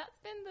exactly, but that's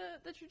been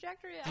the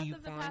trajectory as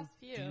of the past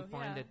few. Do you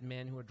find that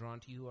men who are drawn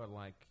to you are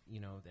like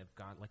they've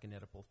got like an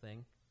Oedipal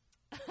thing?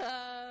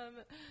 I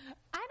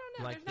don't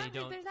know. Like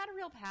there's not a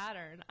real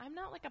pattern. I'm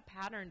not like a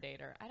pattern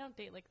dater. I don't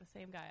date like the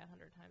same guy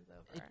 100 times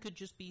over. It could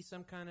just be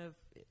some kind of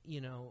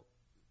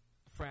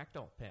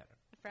fractal pattern.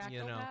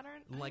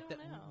 Pattern? Like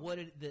what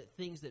are the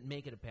things that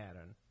make it a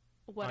pattern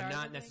are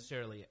not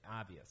necessarily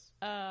obvious.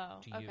 Oh,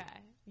 to you. Okay.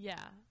 Yeah.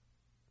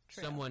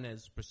 True. Someone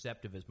as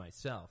perceptive as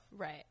myself,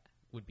 right,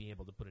 would be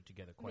able to put it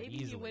together quite Maybe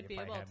easily you would if be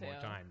I able had to. more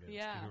time to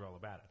hear all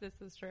about it. This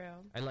is true.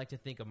 I like to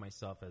think of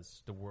myself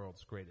as the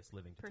world's greatest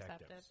living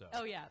detective. Perceptive. So.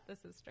 Oh yeah,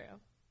 this is true.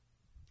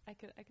 I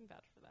can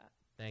vouch for that.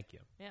 Thank you.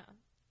 Yeah.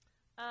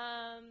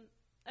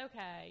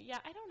 Okay. Yeah,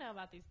 I don't know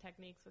about these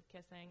techniques with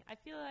kissing. I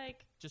feel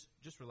like just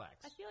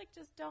relax. I feel like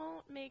just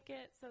don't make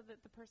it so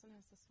that the person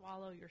has to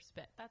swallow your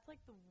spit. That's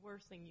like the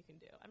worst thing you can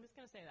do. I'm just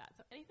gonna say that.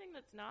 So anything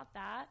that's not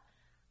that,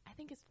 I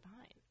think is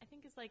fine. I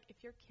think it's like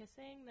if you're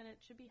kissing, then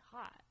it should be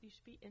hot. You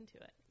should be into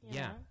it.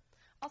 You know?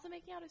 Also,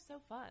 making out is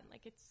so fun.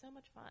 Like, it's so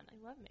much fun. I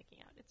love making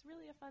out. It's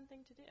really a fun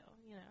thing to do.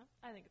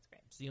 I think it's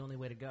great. It's the only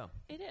way to go.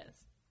 It is.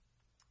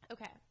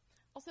 Okay.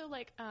 Also,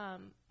 like,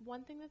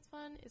 one thing that's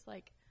fun is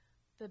like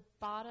the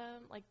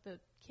bottom, like the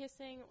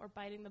kissing or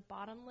biting the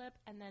bottom lip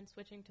and then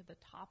switching to the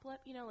top lip.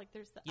 Like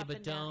there's the up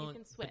and down. You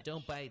can switch. But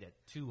don't bite it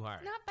too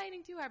hard. Not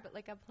biting too hard, but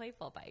like a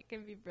playful bite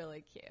can be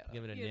really cute.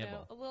 Give it a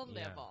nibble. A little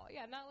nibble.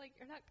 Yeah, not like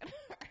you're not going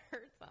to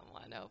hurt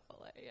someone,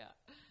 hopefully. Yeah.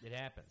 It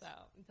happens. So,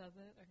 does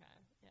it? Okay.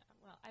 Yeah.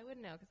 Well, I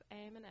wouldn't know because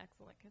I am an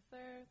excellent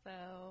kisser,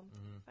 so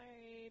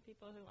sorry,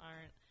 people who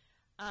aren't.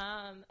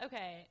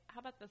 Okay,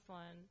 how about this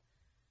one?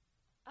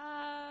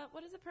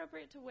 What is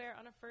appropriate to wear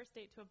on a first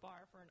date to a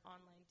bar for an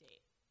online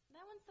date?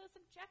 That one's so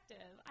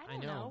subjective. I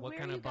don't know. What Where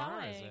kind are of you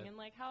bar going? is it? And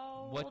like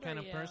how What old kind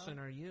are of person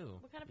are you?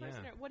 What kind of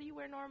person what do you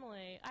wear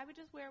normally? I would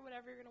just wear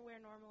whatever you're going to wear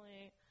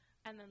normally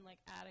and then like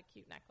add a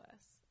cute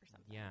necklace or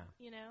something. Yeah.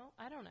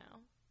 I don't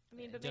know. I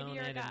mean, but maybe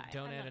you're a guy.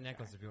 Don't add a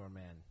necklace if you're a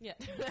man. Yeah.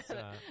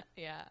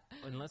 Yeah.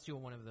 Unless you're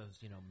one of those,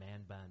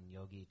 man bun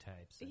yogi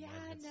types. And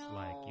it's no.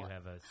 like you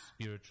have a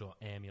spiritual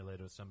amulet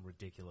or some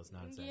ridiculous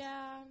nonsense.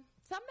 Yeah.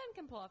 Some men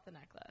can pull off the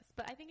necklace,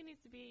 but I think it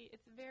needs to be,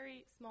 it's a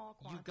very small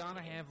quantity. You got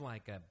to have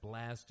like a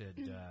blasted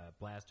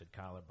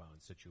collarbone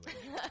situation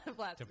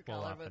to pull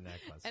off the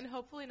necklace. And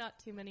hopefully not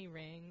too many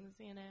rings,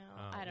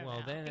 I don't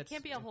know. Then it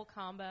can't be a whole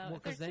combo.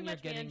 Well, because then you're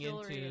getting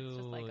into it's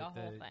just like a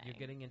whole thing. You're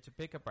getting into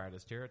pickup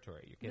artist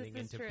territory. You're getting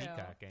into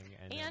peacocking.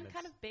 And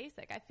kind of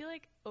basic. I feel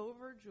like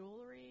over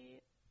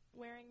jewelry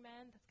wearing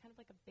men, that's kind of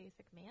like a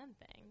basic man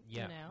thing.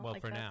 Yeah, well,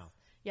 like for now.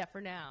 Yeah,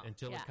 for now.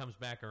 Until it comes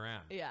back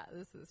around. Yeah,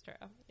 this is true.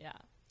 Yeah.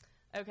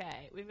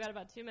 Okay, we've got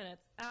about 2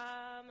 minutes.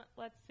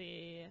 Let's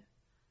see.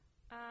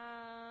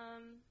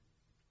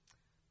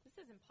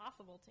 This is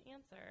impossible to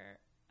answer.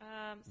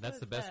 That's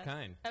the best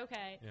kind.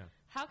 Okay. Yeah.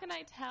 How can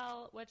I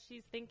tell what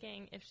she's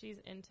thinking if she's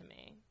into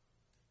me?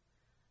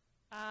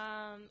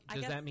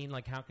 Does that mean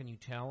like how can you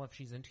tell if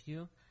she's into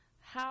you?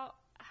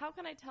 How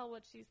can I tell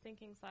what she's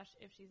thinking /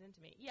 if she's into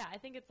me? Yeah, I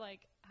think it's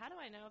like, how do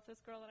I know if this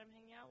girl that I'm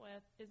hanging out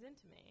with is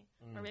into me?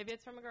 Or maybe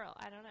it's from a girl.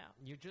 I don't know.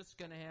 You're just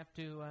going to have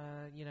to,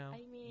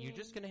 you're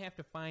just going to have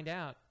to find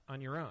out on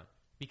your own.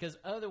 Because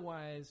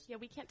otherwise... Yeah,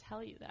 we can't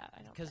tell you that, I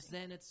don't think. Because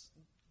then it's,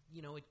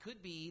 it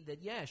could be that,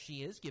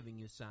 she is giving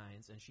you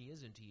signs and she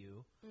is into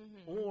you.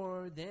 Mm-hmm.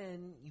 Or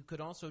then you could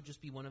also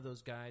just be one of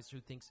those guys who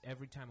thinks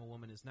every time a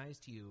woman is nice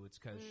to you, it's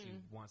because she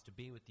wants to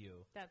be with you.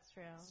 That's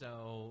true.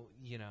 So,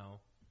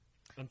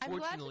 I'm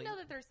glad to know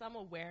that there's some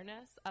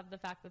awareness of the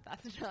fact that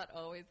that's not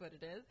always what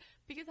it is,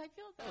 because I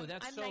feel I'm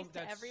nice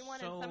to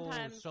everyone, and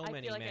sometimes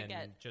I feel like I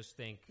get just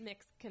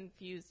mixed,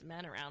 confused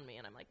men around me,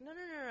 and I'm like, no,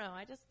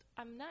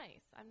 I'm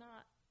nice. I'm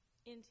not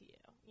into you,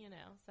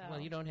 So well,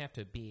 you don't have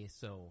to be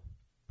so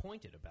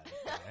pointed about it.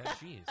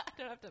 Jeez, I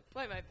don't have to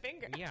point my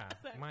finger. Yeah,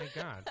 my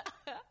God.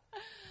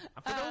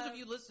 For those of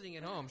you listening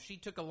at home, she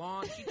took a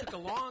long,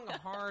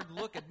 hard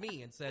look at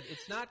me and said,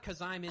 "It's not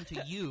because I'm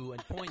into you,"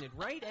 and pointed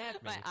right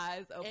at me. My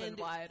eyes opened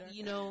wider.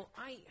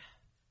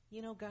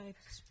 Guys,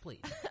 please.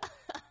 I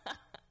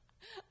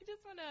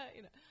just want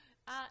to,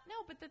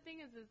 no. But the thing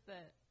is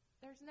that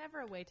there's never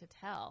a way to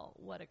tell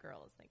what a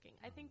girl is thinking.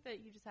 I think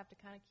that you just have to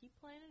kind of keep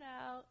playing it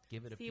out.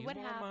 Give it a see few what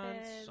more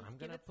happens. months. I'm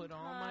going to put all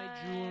time. my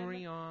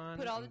jewelry on.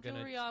 Put all the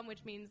jewelry on,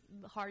 which means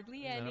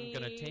hardly any.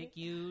 I'm going to take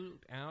you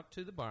out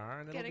to the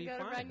bar, and it'll be go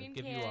fine. To Runyon I'll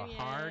give Canyon. you a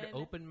hard,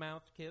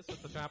 open-mouthed kiss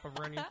at the top of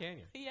Runyon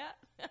Canyon. Yeah.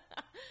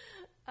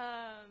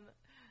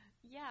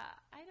 Yeah,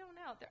 I don't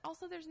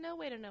know. There's no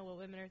way to know what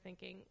women are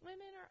thinking.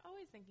 Women are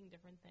always thinking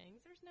different things.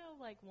 There's no,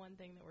 like, one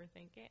thing that we're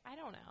thinking. I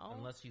don't know.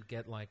 Unless you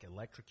get, like,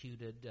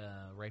 electrocuted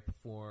right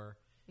before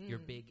your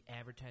big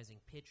advertising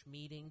pitch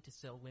meeting to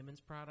sell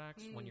women's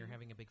products when you're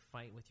having a big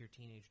fight with your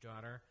teenage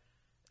daughter.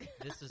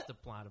 This is the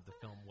plot of the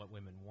film What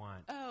Women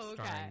Want,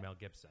 starring Mel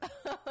Gibson.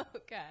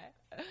 Okay.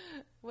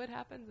 What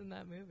happens in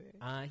that movie?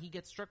 He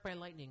gets struck by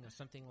lightning or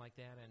something like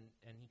that,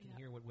 and he can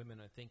hear what women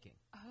are thinking.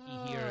 Oh.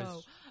 He hears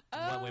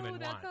what women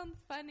want. That sounds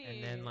funny.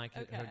 And then, like,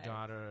 his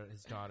daughter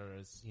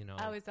is, you know.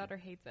 Oh, his daughter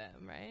hates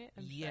him, right?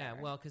 I'm sure.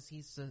 Well, because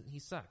he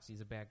sucks. He's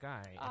a bad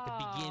guy at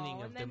the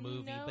beginning of the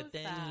movie, but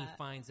then he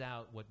finds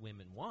out what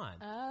women want.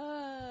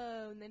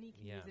 Oh, and then he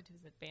can use it to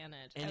his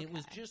advantage. And it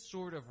was just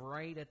sort of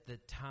right at the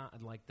time,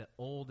 like the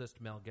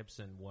oldest Mel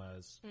Gibson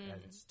was,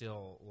 and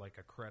still like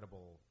a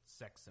credible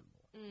sex symbol.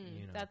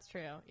 You know? That's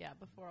true. Yeah,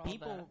 before all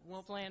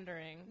the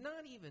slandering.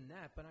 Not even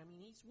that, but I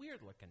mean, he's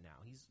weird looking now.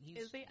 He's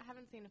Is he? I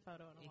haven't seen a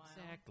photo in a while.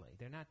 Exactly.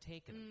 They're not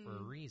taking him for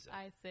a reason.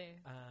 I see.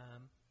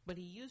 But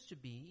he used to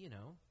be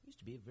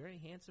a very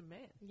handsome man.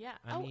 Yeah.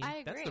 I mean, I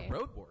agree. That's the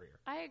Road Warrior.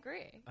 I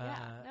agree. Yeah.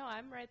 No,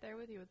 I'm right there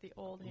with you with the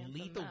old handsome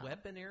Lethal man.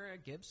 Weapon era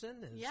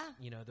Gibson is,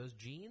 you know, those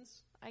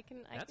jeans.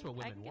 That's what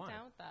women get want.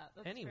 down with that.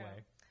 That's anyway.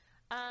 True.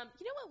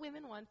 You know what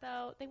women want,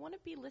 though? They want to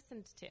be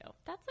listened to.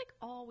 That's like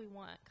all we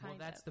want, kind of.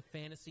 Well, that's the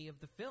fantasy of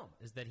the film,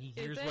 is that he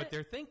hears what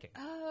they're thinking.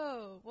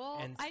 Oh, well,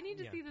 and I need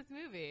to see this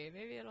movie.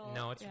 Maybe it'll...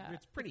 No, it's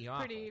pretty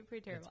awful. Pretty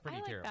terrible. It's pretty I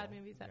like terrible. bad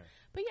movies. Yeah.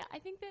 But yeah, I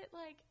think that,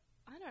 like,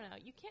 I don't know.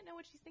 You can't know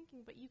what she's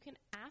thinking, but you can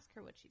ask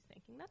her what she's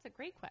thinking. That's a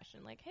great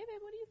question. Like, hey,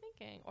 babe, what are you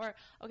thinking? Or,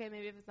 okay,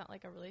 maybe if it's not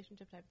like a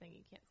relationship type thing,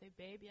 you can't say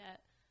babe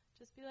yet.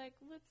 Just be like,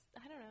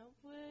 I don't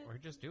know. Or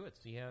just do it.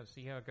 See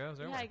how it goes.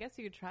 Yeah, I guess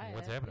you could try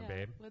What's happening,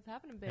 babe? What's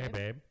happening, babe? Hey,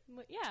 babe.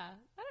 Yeah,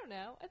 I don't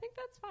know. I think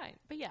that's fine.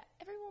 But yeah,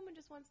 every woman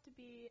just wants to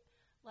be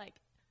like,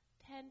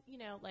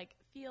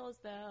 feel as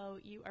though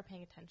you are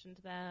paying attention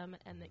to them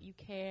and that you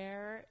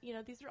care. You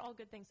know, these are all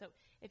good things. So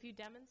if you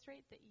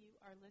demonstrate that you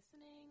are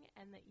listening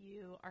and that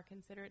you are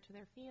considerate to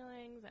their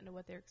feelings and to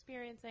what they're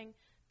experiencing,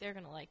 they're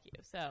going to like you.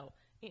 So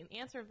in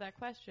answer of that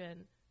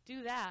question,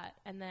 do that,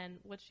 and then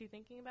what's she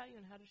thinking about you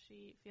and how does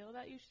she feel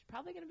about you? She's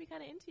probably going to be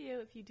kind of into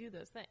you if you do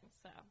those things.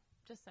 So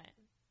just saying.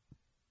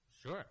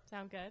 Sure.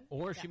 Sound good?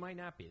 Or she might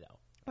not be, though.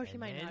 Or she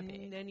might not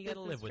be. Then you got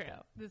to live with it.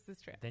 This is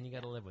true. Then you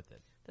got to live with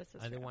it. This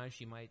is Otherwise,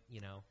 she might,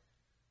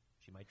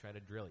 she might try to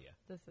drill you.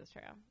 This is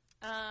true.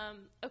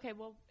 Okay,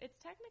 well, it's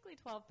technically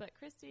 12, but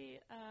Christy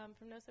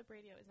from No Soap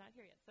Radio is not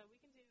here yet, so we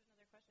can do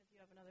another question if you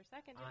have another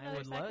second.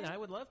 I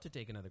would love to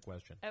take another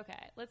question.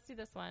 Okay, let's do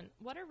this one.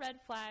 What are red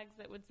flags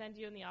that would send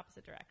you in the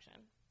opposite direction?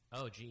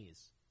 Oh,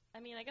 geez. I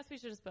mean, I guess we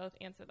should just both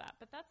answer that,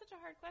 but that's such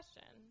a hard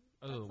question.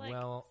 Oh, that's,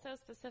 well, so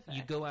specific.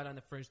 You go out on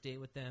the first date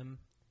with them,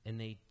 and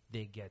they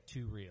get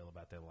too real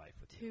about their life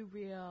with you. Too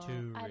real.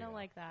 I don't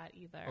like that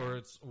either. Or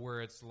it's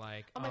where it's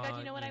like, oh my God,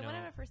 you know what? I went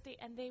on a first date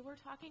and they were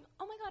talking.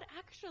 Oh my God,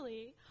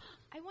 actually,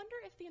 I wonder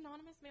if the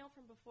anonymous mail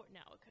from before. No,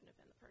 it couldn't have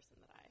been the person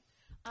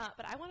that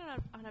but I went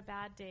on a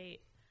bad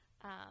date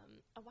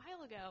a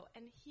while ago,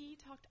 and he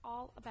talked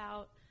all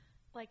about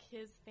like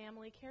his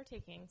family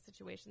caretaking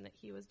situation that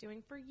he was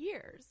doing for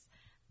years,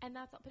 and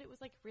but it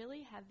was like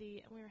really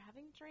heavy, and we were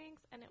having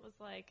drinks, and it was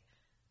like.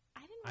 I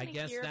didn't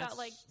want to hear about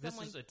like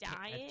someone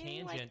dying. A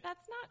tangent like,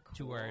 that's not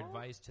cool. To our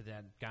advice to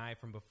that guy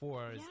from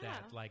before is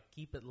that like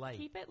keep it light.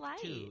 Keep it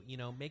light. Too. You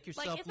know, make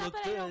yourself like, it's look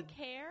not that good. I don't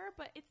care,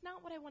 but it's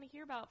not what I want to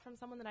hear about from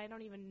someone that I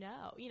don't even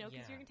know. You know,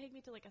 because you're gonna take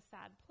me to like a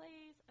sad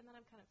place, and then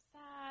I'm kind of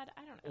sad.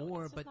 I don't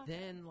know. But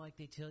then like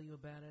they tell you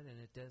about it, and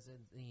it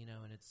doesn't. You know,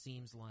 and it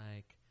seems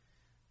like,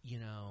 you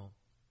know.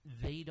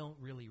 They don't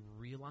really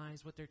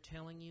realize what they're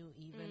telling you,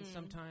 even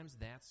sometimes.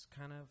 That's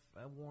kind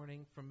of a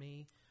warning from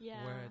me.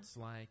 Yeah. Where it's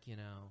like, you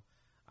know,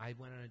 I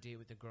went on a date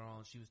with a girl,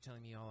 and she was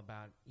telling me all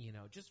about, you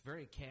know, just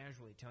very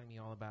casually telling me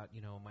all about,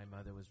 you know, my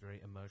mother was very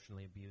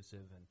emotionally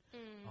abusive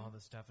and all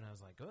this stuff. And I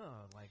was like,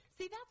 oh, like.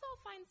 See, that's all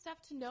fine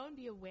stuff to know and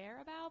be aware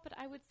about, but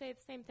I would say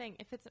it's the same thing.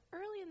 If it's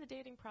early in the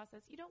dating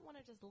process, you don't want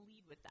to just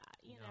lead with that,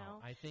 you know?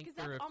 I think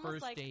because for that's a almost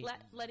first like date.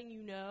 letting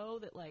you know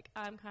that, like,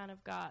 I'm kind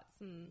of got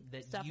some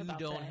that stuff you about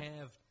don't this.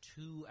 have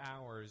 2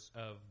 hours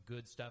of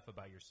good stuff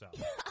about yourself.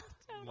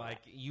 Totally. Like,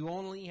 you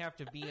only have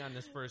to be on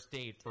this first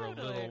date for a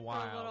little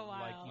while.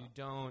 Like, you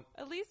don't.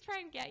 At least try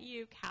and get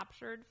you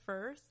captured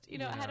first. You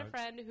know, I had a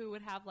friend who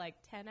would have like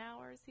 10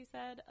 hours, he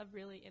said, of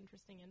really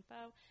interesting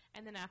info.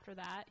 And then after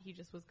that, he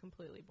just was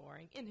completely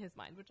boring in his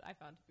mind, which I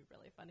found to be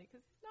really funny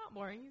because he's not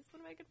boring. He's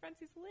one of my good friends.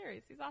 He's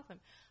hilarious. He's awesome.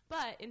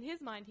 But in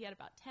his mind, he had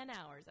about 10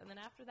 hours. And then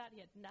after that, he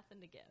had nothing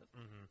to give.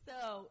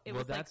 So it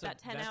was like that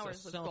 10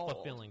 hours was gold. That's a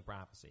self-fulfilling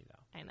prophecy,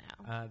 though. I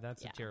know.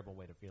 That's a terrible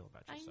way to feel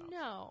about yourself. I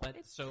know. But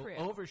it's so true.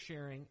 oversharing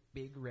oversharing,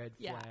 big red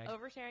flag. Yeah,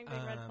 oversharing,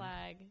 big red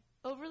flag.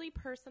 Overly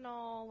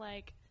personal,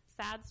 like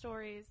sad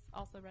stories,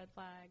 also red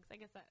flags. I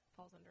guess that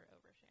falls under oversharing.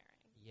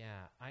 Yeah,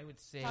 I would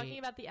say talking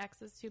about the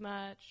exes too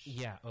much.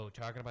 Yeah. Oh,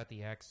 talking about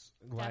the ex,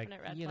 like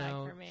definite red you flag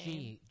know, for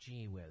me.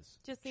 Gee whiz.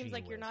 Just seems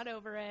like you're not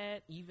over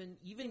it. Even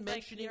Seems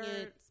mentioning like you're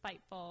it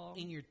spiteful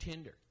in your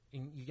Tinder.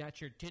 You got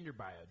your Tinder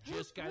bio.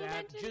 Just got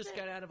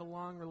out of a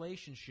long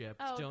relationship.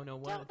 Oh, don't know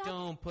what.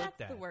 Don't put that.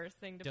 That's the worst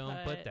thing to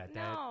don't put that.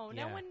 No,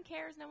 yeah. no one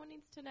cares. No one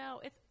needs to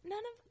know. It's none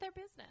of their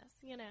business.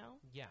 You know.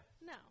 Yeah.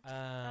 No.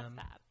 That's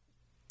bad.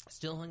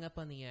 Still hung up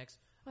on the ex.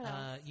 What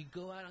else? You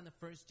go out on the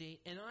first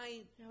date, and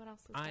what else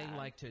is I bad?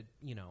 like to.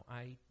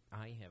 I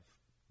have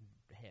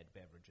had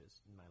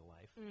beverages in my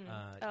life.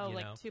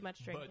 like know, too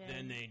much drinking. But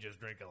then they just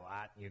drink a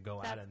lot. You go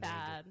That's out and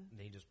bad.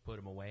 they just put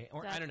them away.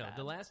 Or That's I don't know. bad.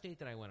 The last date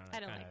that I went on,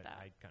 I don't like that.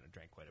 I kind of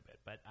drank quite a bit,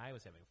 but I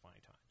was having a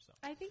fine time. So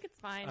I think it's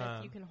fine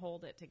if you can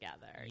hold it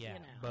together. Yeah, you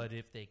know? but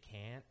if they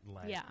can't,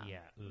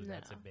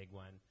 that's a big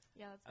one.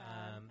 Yeah, that's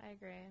bad. I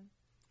agree.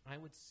 I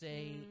would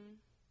say,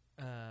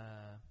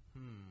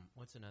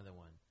 what's another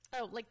one?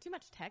 Oh, like too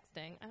much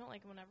texting. I don't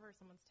like whenever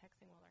someone's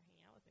texting while they're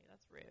hanging out with me.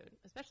 That's rude,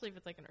 especially if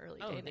it's like an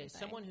early date. There's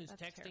someone who's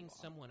that's texting terrible.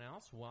 someone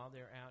else while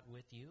they're out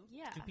with you.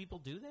 Yeah. Do people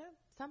do that?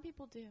 Some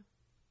people do.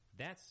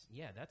 That's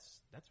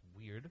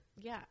weird.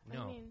 Yeah.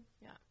 No. I mean,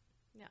 yeah.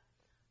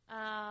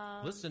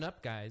 Listen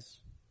up, guys.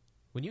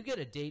 When you get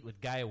a date with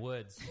Gaia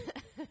Woods,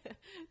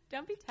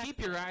 don't be texting.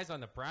 Keep your eyes on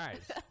the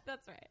prize.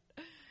 That's right.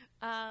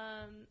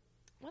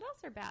 What else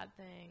are bad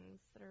things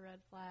that are red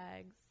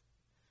flags?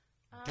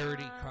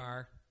 Dirty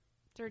car.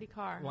 Dirty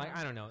car. Like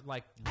I don't know.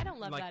 Like I don't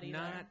love like that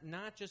either.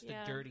 Not just a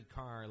dirty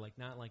car. Like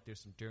not like there's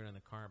some dirt on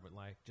the car, but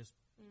like just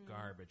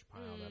garbage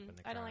piled up in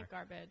the car. I don't like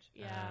garbage.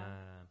 Yeah,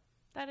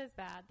 that is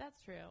bad.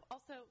 That's true.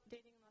 Also,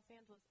 dating in Los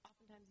Angeles,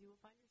 oftentimes you will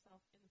find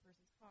yourself in the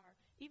person's car,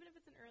 even if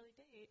it's an early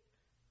date,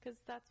 because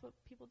that's what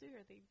people do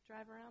here. They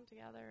drive around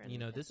together. And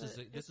this is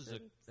a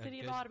city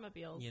good, of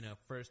automobiles.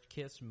 First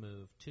kiss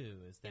move too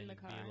is that in the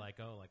you'd car. be like,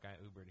 oh, like I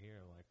Ubered here,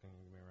 like can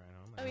you give me a ride home?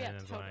 Oh yeah,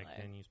 it's totally. Like,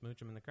 can you smooch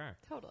him in the car?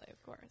 Totally,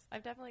 of course.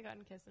 I've definitely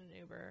gotten kissed in an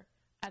Uber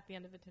at the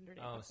end of a Tinder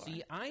date. Oh, before.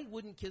 see, I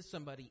wouldn't kiss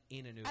somebody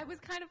in an Uber. I was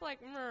kind of like,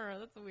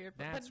 that's weird.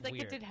 That's but like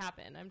weird. It did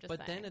happen. I'm just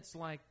But saying. then it's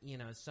like,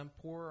 some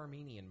poor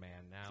Armenian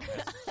man now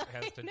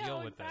has to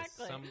deal with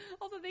exactly. this.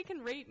 Also, they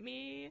can rate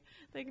me.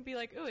 They can be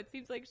like, oh, it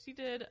seems like she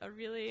did a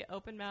really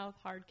open mouth,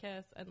 hard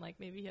kiss, and like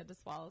maybe he had to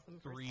swallow some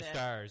 3 spit.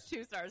 stars.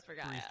 2 stars for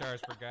Gaia. 3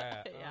 stars for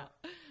Gaia. Yeah.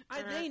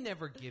 They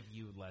never give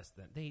you less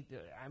than they.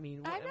 I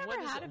mean, I've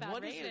never had a bad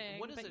what rating,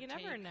 what does but it you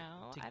never take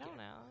know. to I don't get-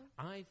 know.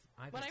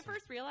 When had I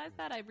first realized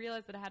that, I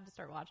realized that I had to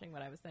start watching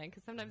what I was saying,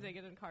 because sometimes I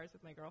get in cars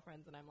with my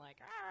girlfriends and I'm like,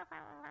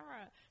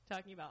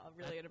 talking about a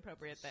really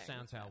inappropriate thing.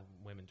 Sounds how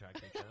women talk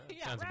to each other.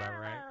 Yeah. Sounds about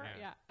right.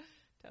 Yeah,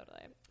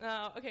 totally.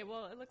 Okay,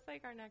 well, it looks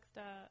like our next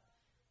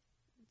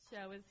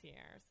show is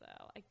here, so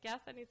I guess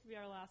that needs to be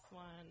our last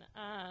one.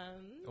 I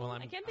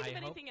can't think of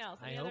anything else.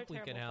 Any other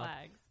terrible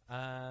flags?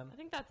 I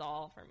think that's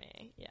all for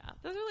me. Yeah,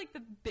 those are like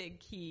the big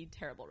key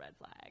terrible red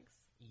flags.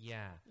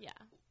 Yeah. Yeah.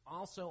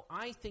 Also,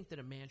 I think that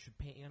a man should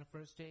pay on a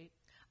first date.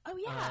 Oh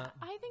yeah,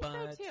 I think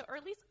so too, or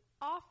at least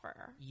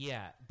offer.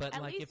 Yeah, but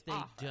At like least if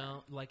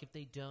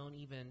they don't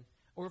even,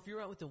 or if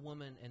you're out with a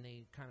woman and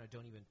they kind of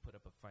don't even put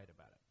up a fight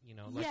about it,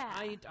 like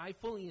I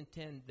fully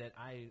intend that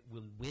I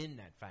will win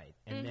that fight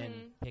and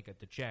then pick up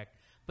the check.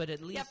 But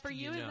at least for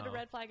you, is it a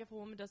red flag if a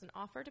woman doesn't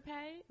offer to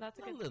pay? That's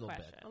a good little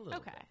question. bit, a little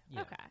okay, bit,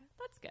 yeah. Okay,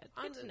 that's good.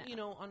 Good to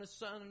know. On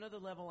another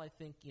level, I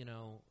think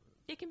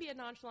it can be a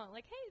nonchalant,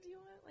 like, hey, do you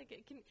want? Like,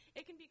 it can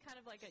be kind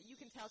of like you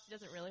can tell she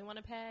doesn't really want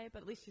to pay,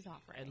 but at least she's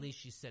offering. At least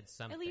she said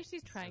something. At least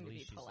she's trying At to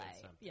least be she said polite.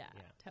 something. Yeah,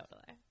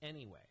 totally.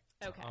 Anyway.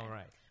 Okay. All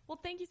right. Well,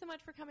 thank you so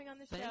much for coming on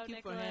the show, Thank you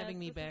Nicholas. for having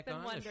me This back has been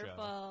on the show.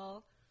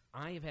 wonderful.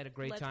 I have had a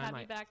great Let's time.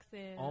 have you back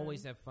soon.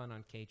 Always have fun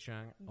on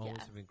K-Chung. Always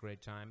Yes. have a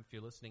great time. If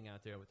you're listening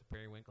out there with the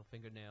periwinkle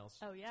fingernails,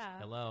 Oh yeah.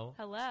 hello.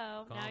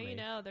 Hello. Call Now me. you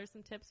know. There's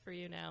some tips for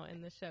you now in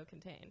the show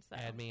contained. So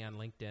Add me on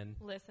LinkedIn.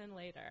 listen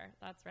later.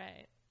 That's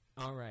right.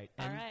 All right.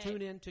 All And right.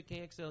 tune in to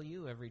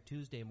KXLU every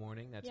Tuesday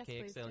morning. That's Yes,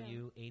 please do.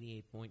 KXLU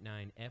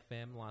 88.9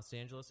 FM Los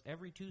Angeles.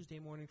 Every Tuesday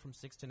morning from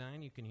 6 to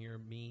 9, you can hear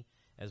me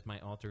as my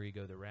alter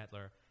ego, the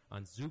Rattler,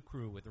 on Zoo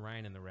Crew with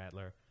Ryan and the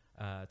Rattler.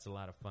 It's a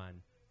lot of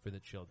fun for the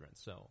children.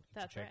 So you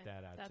That's can check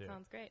right. that out, That too.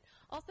 sounds great.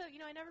 Also,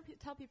 I never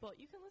tell people,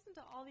 you can listen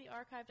to all the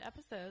archived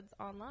episodes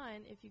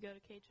online if you go to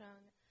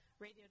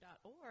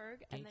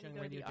kchungradio.org and then you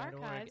go to the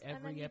kchungradio.org. archives and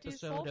then Every you do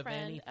episode Soul of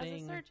Friend as a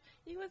anything. search.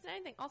 You can listen to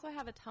anything. Also, I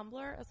have a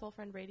Tumblr, a Soul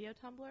Friend Radio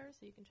Tumblr,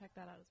 so you can check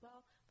that out as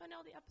well. Find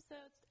all the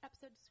episodes,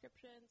 episode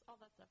descriptions, all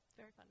that stuff.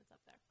 Very fun. It's up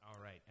there. All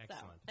right.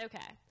 Excellent. So,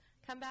 okay.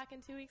 Come back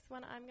in 2 weeks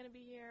when I'm going to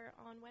be here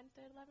on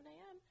Wednesday at 11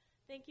 a.m.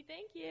 Thank you.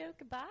 Thank you.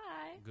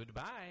 Goodbye.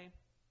 Goodbye.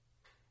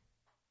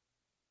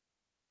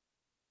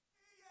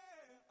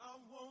 I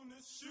wanna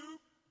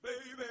shoot,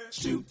 baby.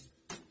 Shoot.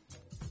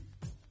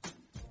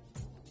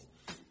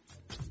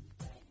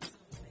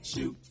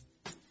 Shoot.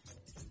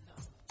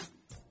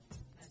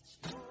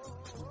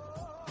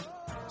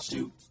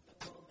 Shoot.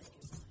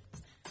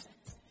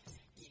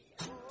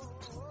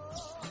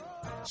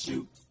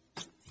 Shoot.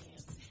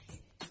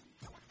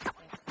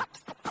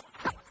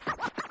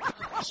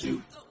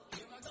 shoot.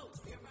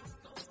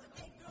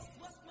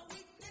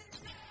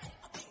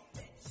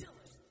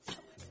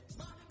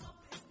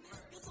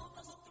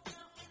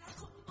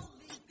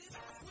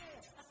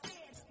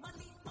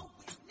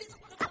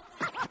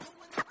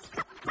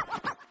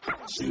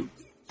 Shoot.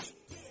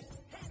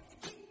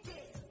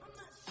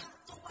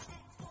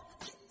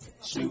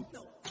 Shoot.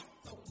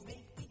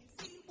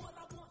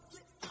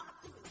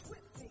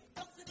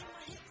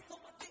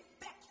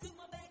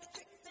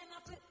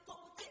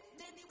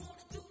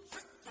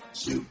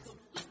 Shoot.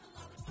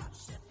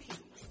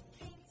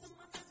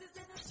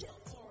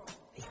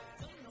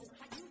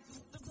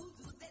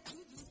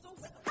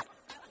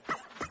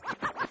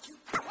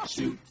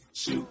 Shoot,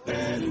 shoot,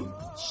 badu,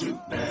 shoot,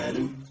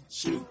 badu,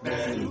 shoot,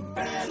 badu,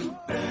 badu,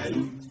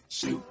 badu,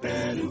 shoot,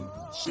 badu,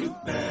 shoot,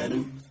 badu,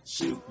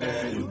 shoot,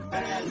 badu,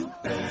 badu,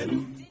 badu.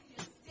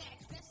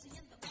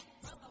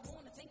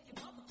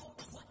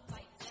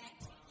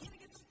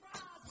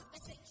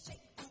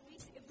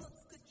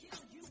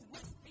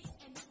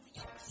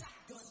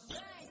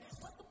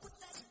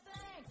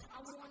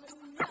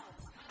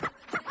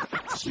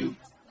 Shoot.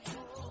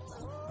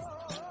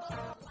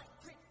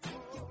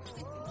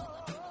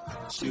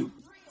 Shoot.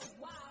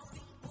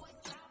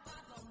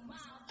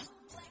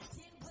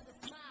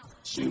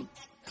 Shoot.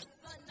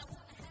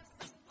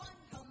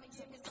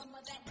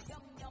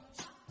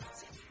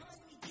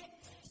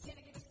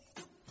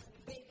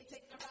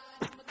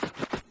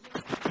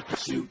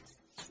 Shoot.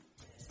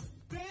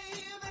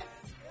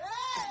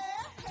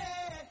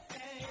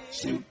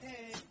 Shoot.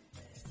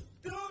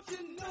 Don't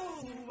you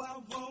know I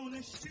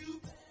wanna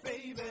shoot,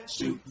 baby?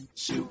 Shoot,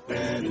 shoot,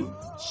 badu,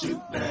 shoot,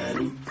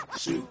 badu,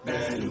 shoot,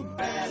 badu,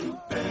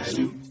 badu,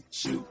 badu,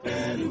 shoot,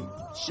 badu,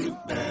 shoot,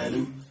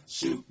 badu,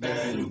 shoot,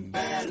 badu,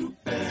 badu,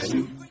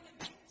 badu.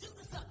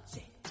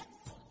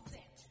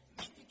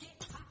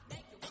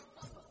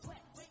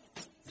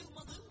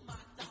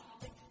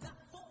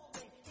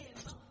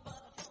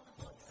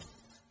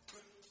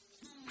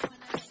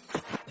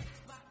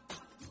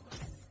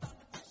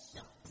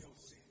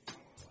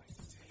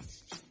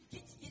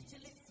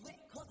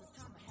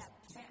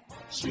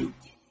 Shoot.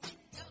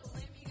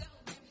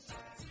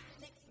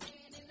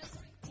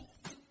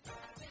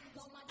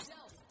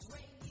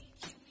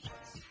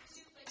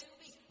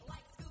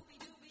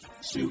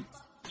 Shoot.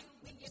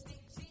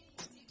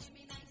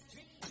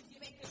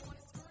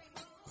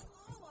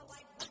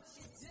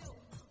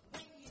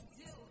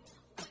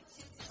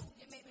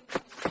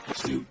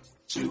 Shoot,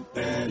 shoot,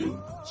 badu,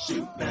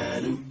 shoot,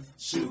 badu,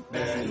 shoot,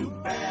 badu,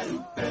 badu,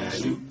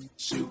 badu,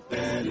 shoot,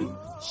 badu,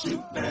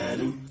 shoot,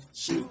 badu,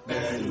 shoot,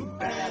 badu,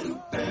 badu,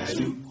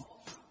 badu.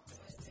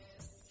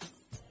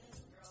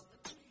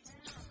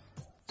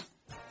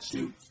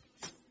 Shoot.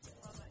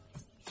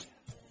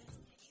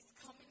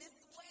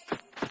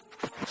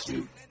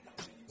 Shoot.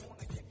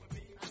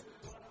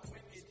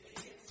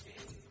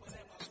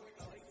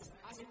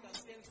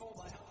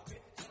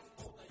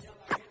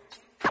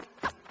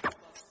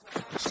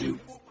 Shoot.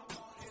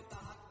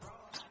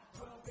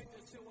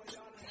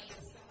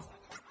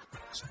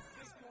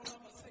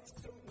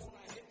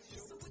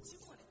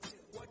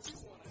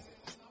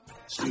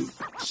 Shoot,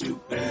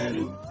 shoot,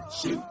 badu,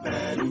 shoot,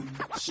 badu,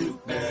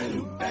 shoot,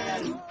 badu,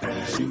 badu,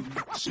 badu,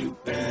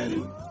 shoot,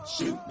 badu,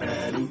 shoot,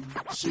 badu,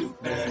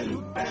 shoot, badu,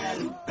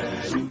 badu,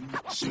 badu,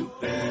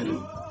 shoot, badu,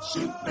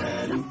 shoot,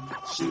 badu,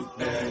 shoot,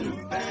 badu,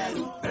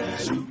 badu,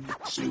 badu,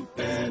 shoot,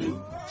 badu,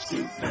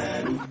 shoot,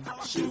 badu,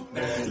 shoot,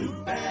 badu,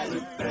 badu,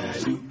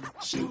 badu,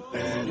 shoot,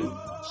 badu,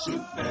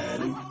 shoot,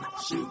 badu,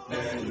 shoot,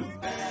 badu,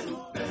 badu,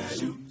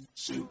 badu,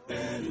 shoot,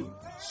 badu,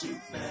 shoot,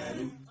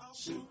 badu,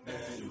 shoot,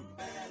 badu,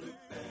 badu,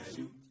 badu.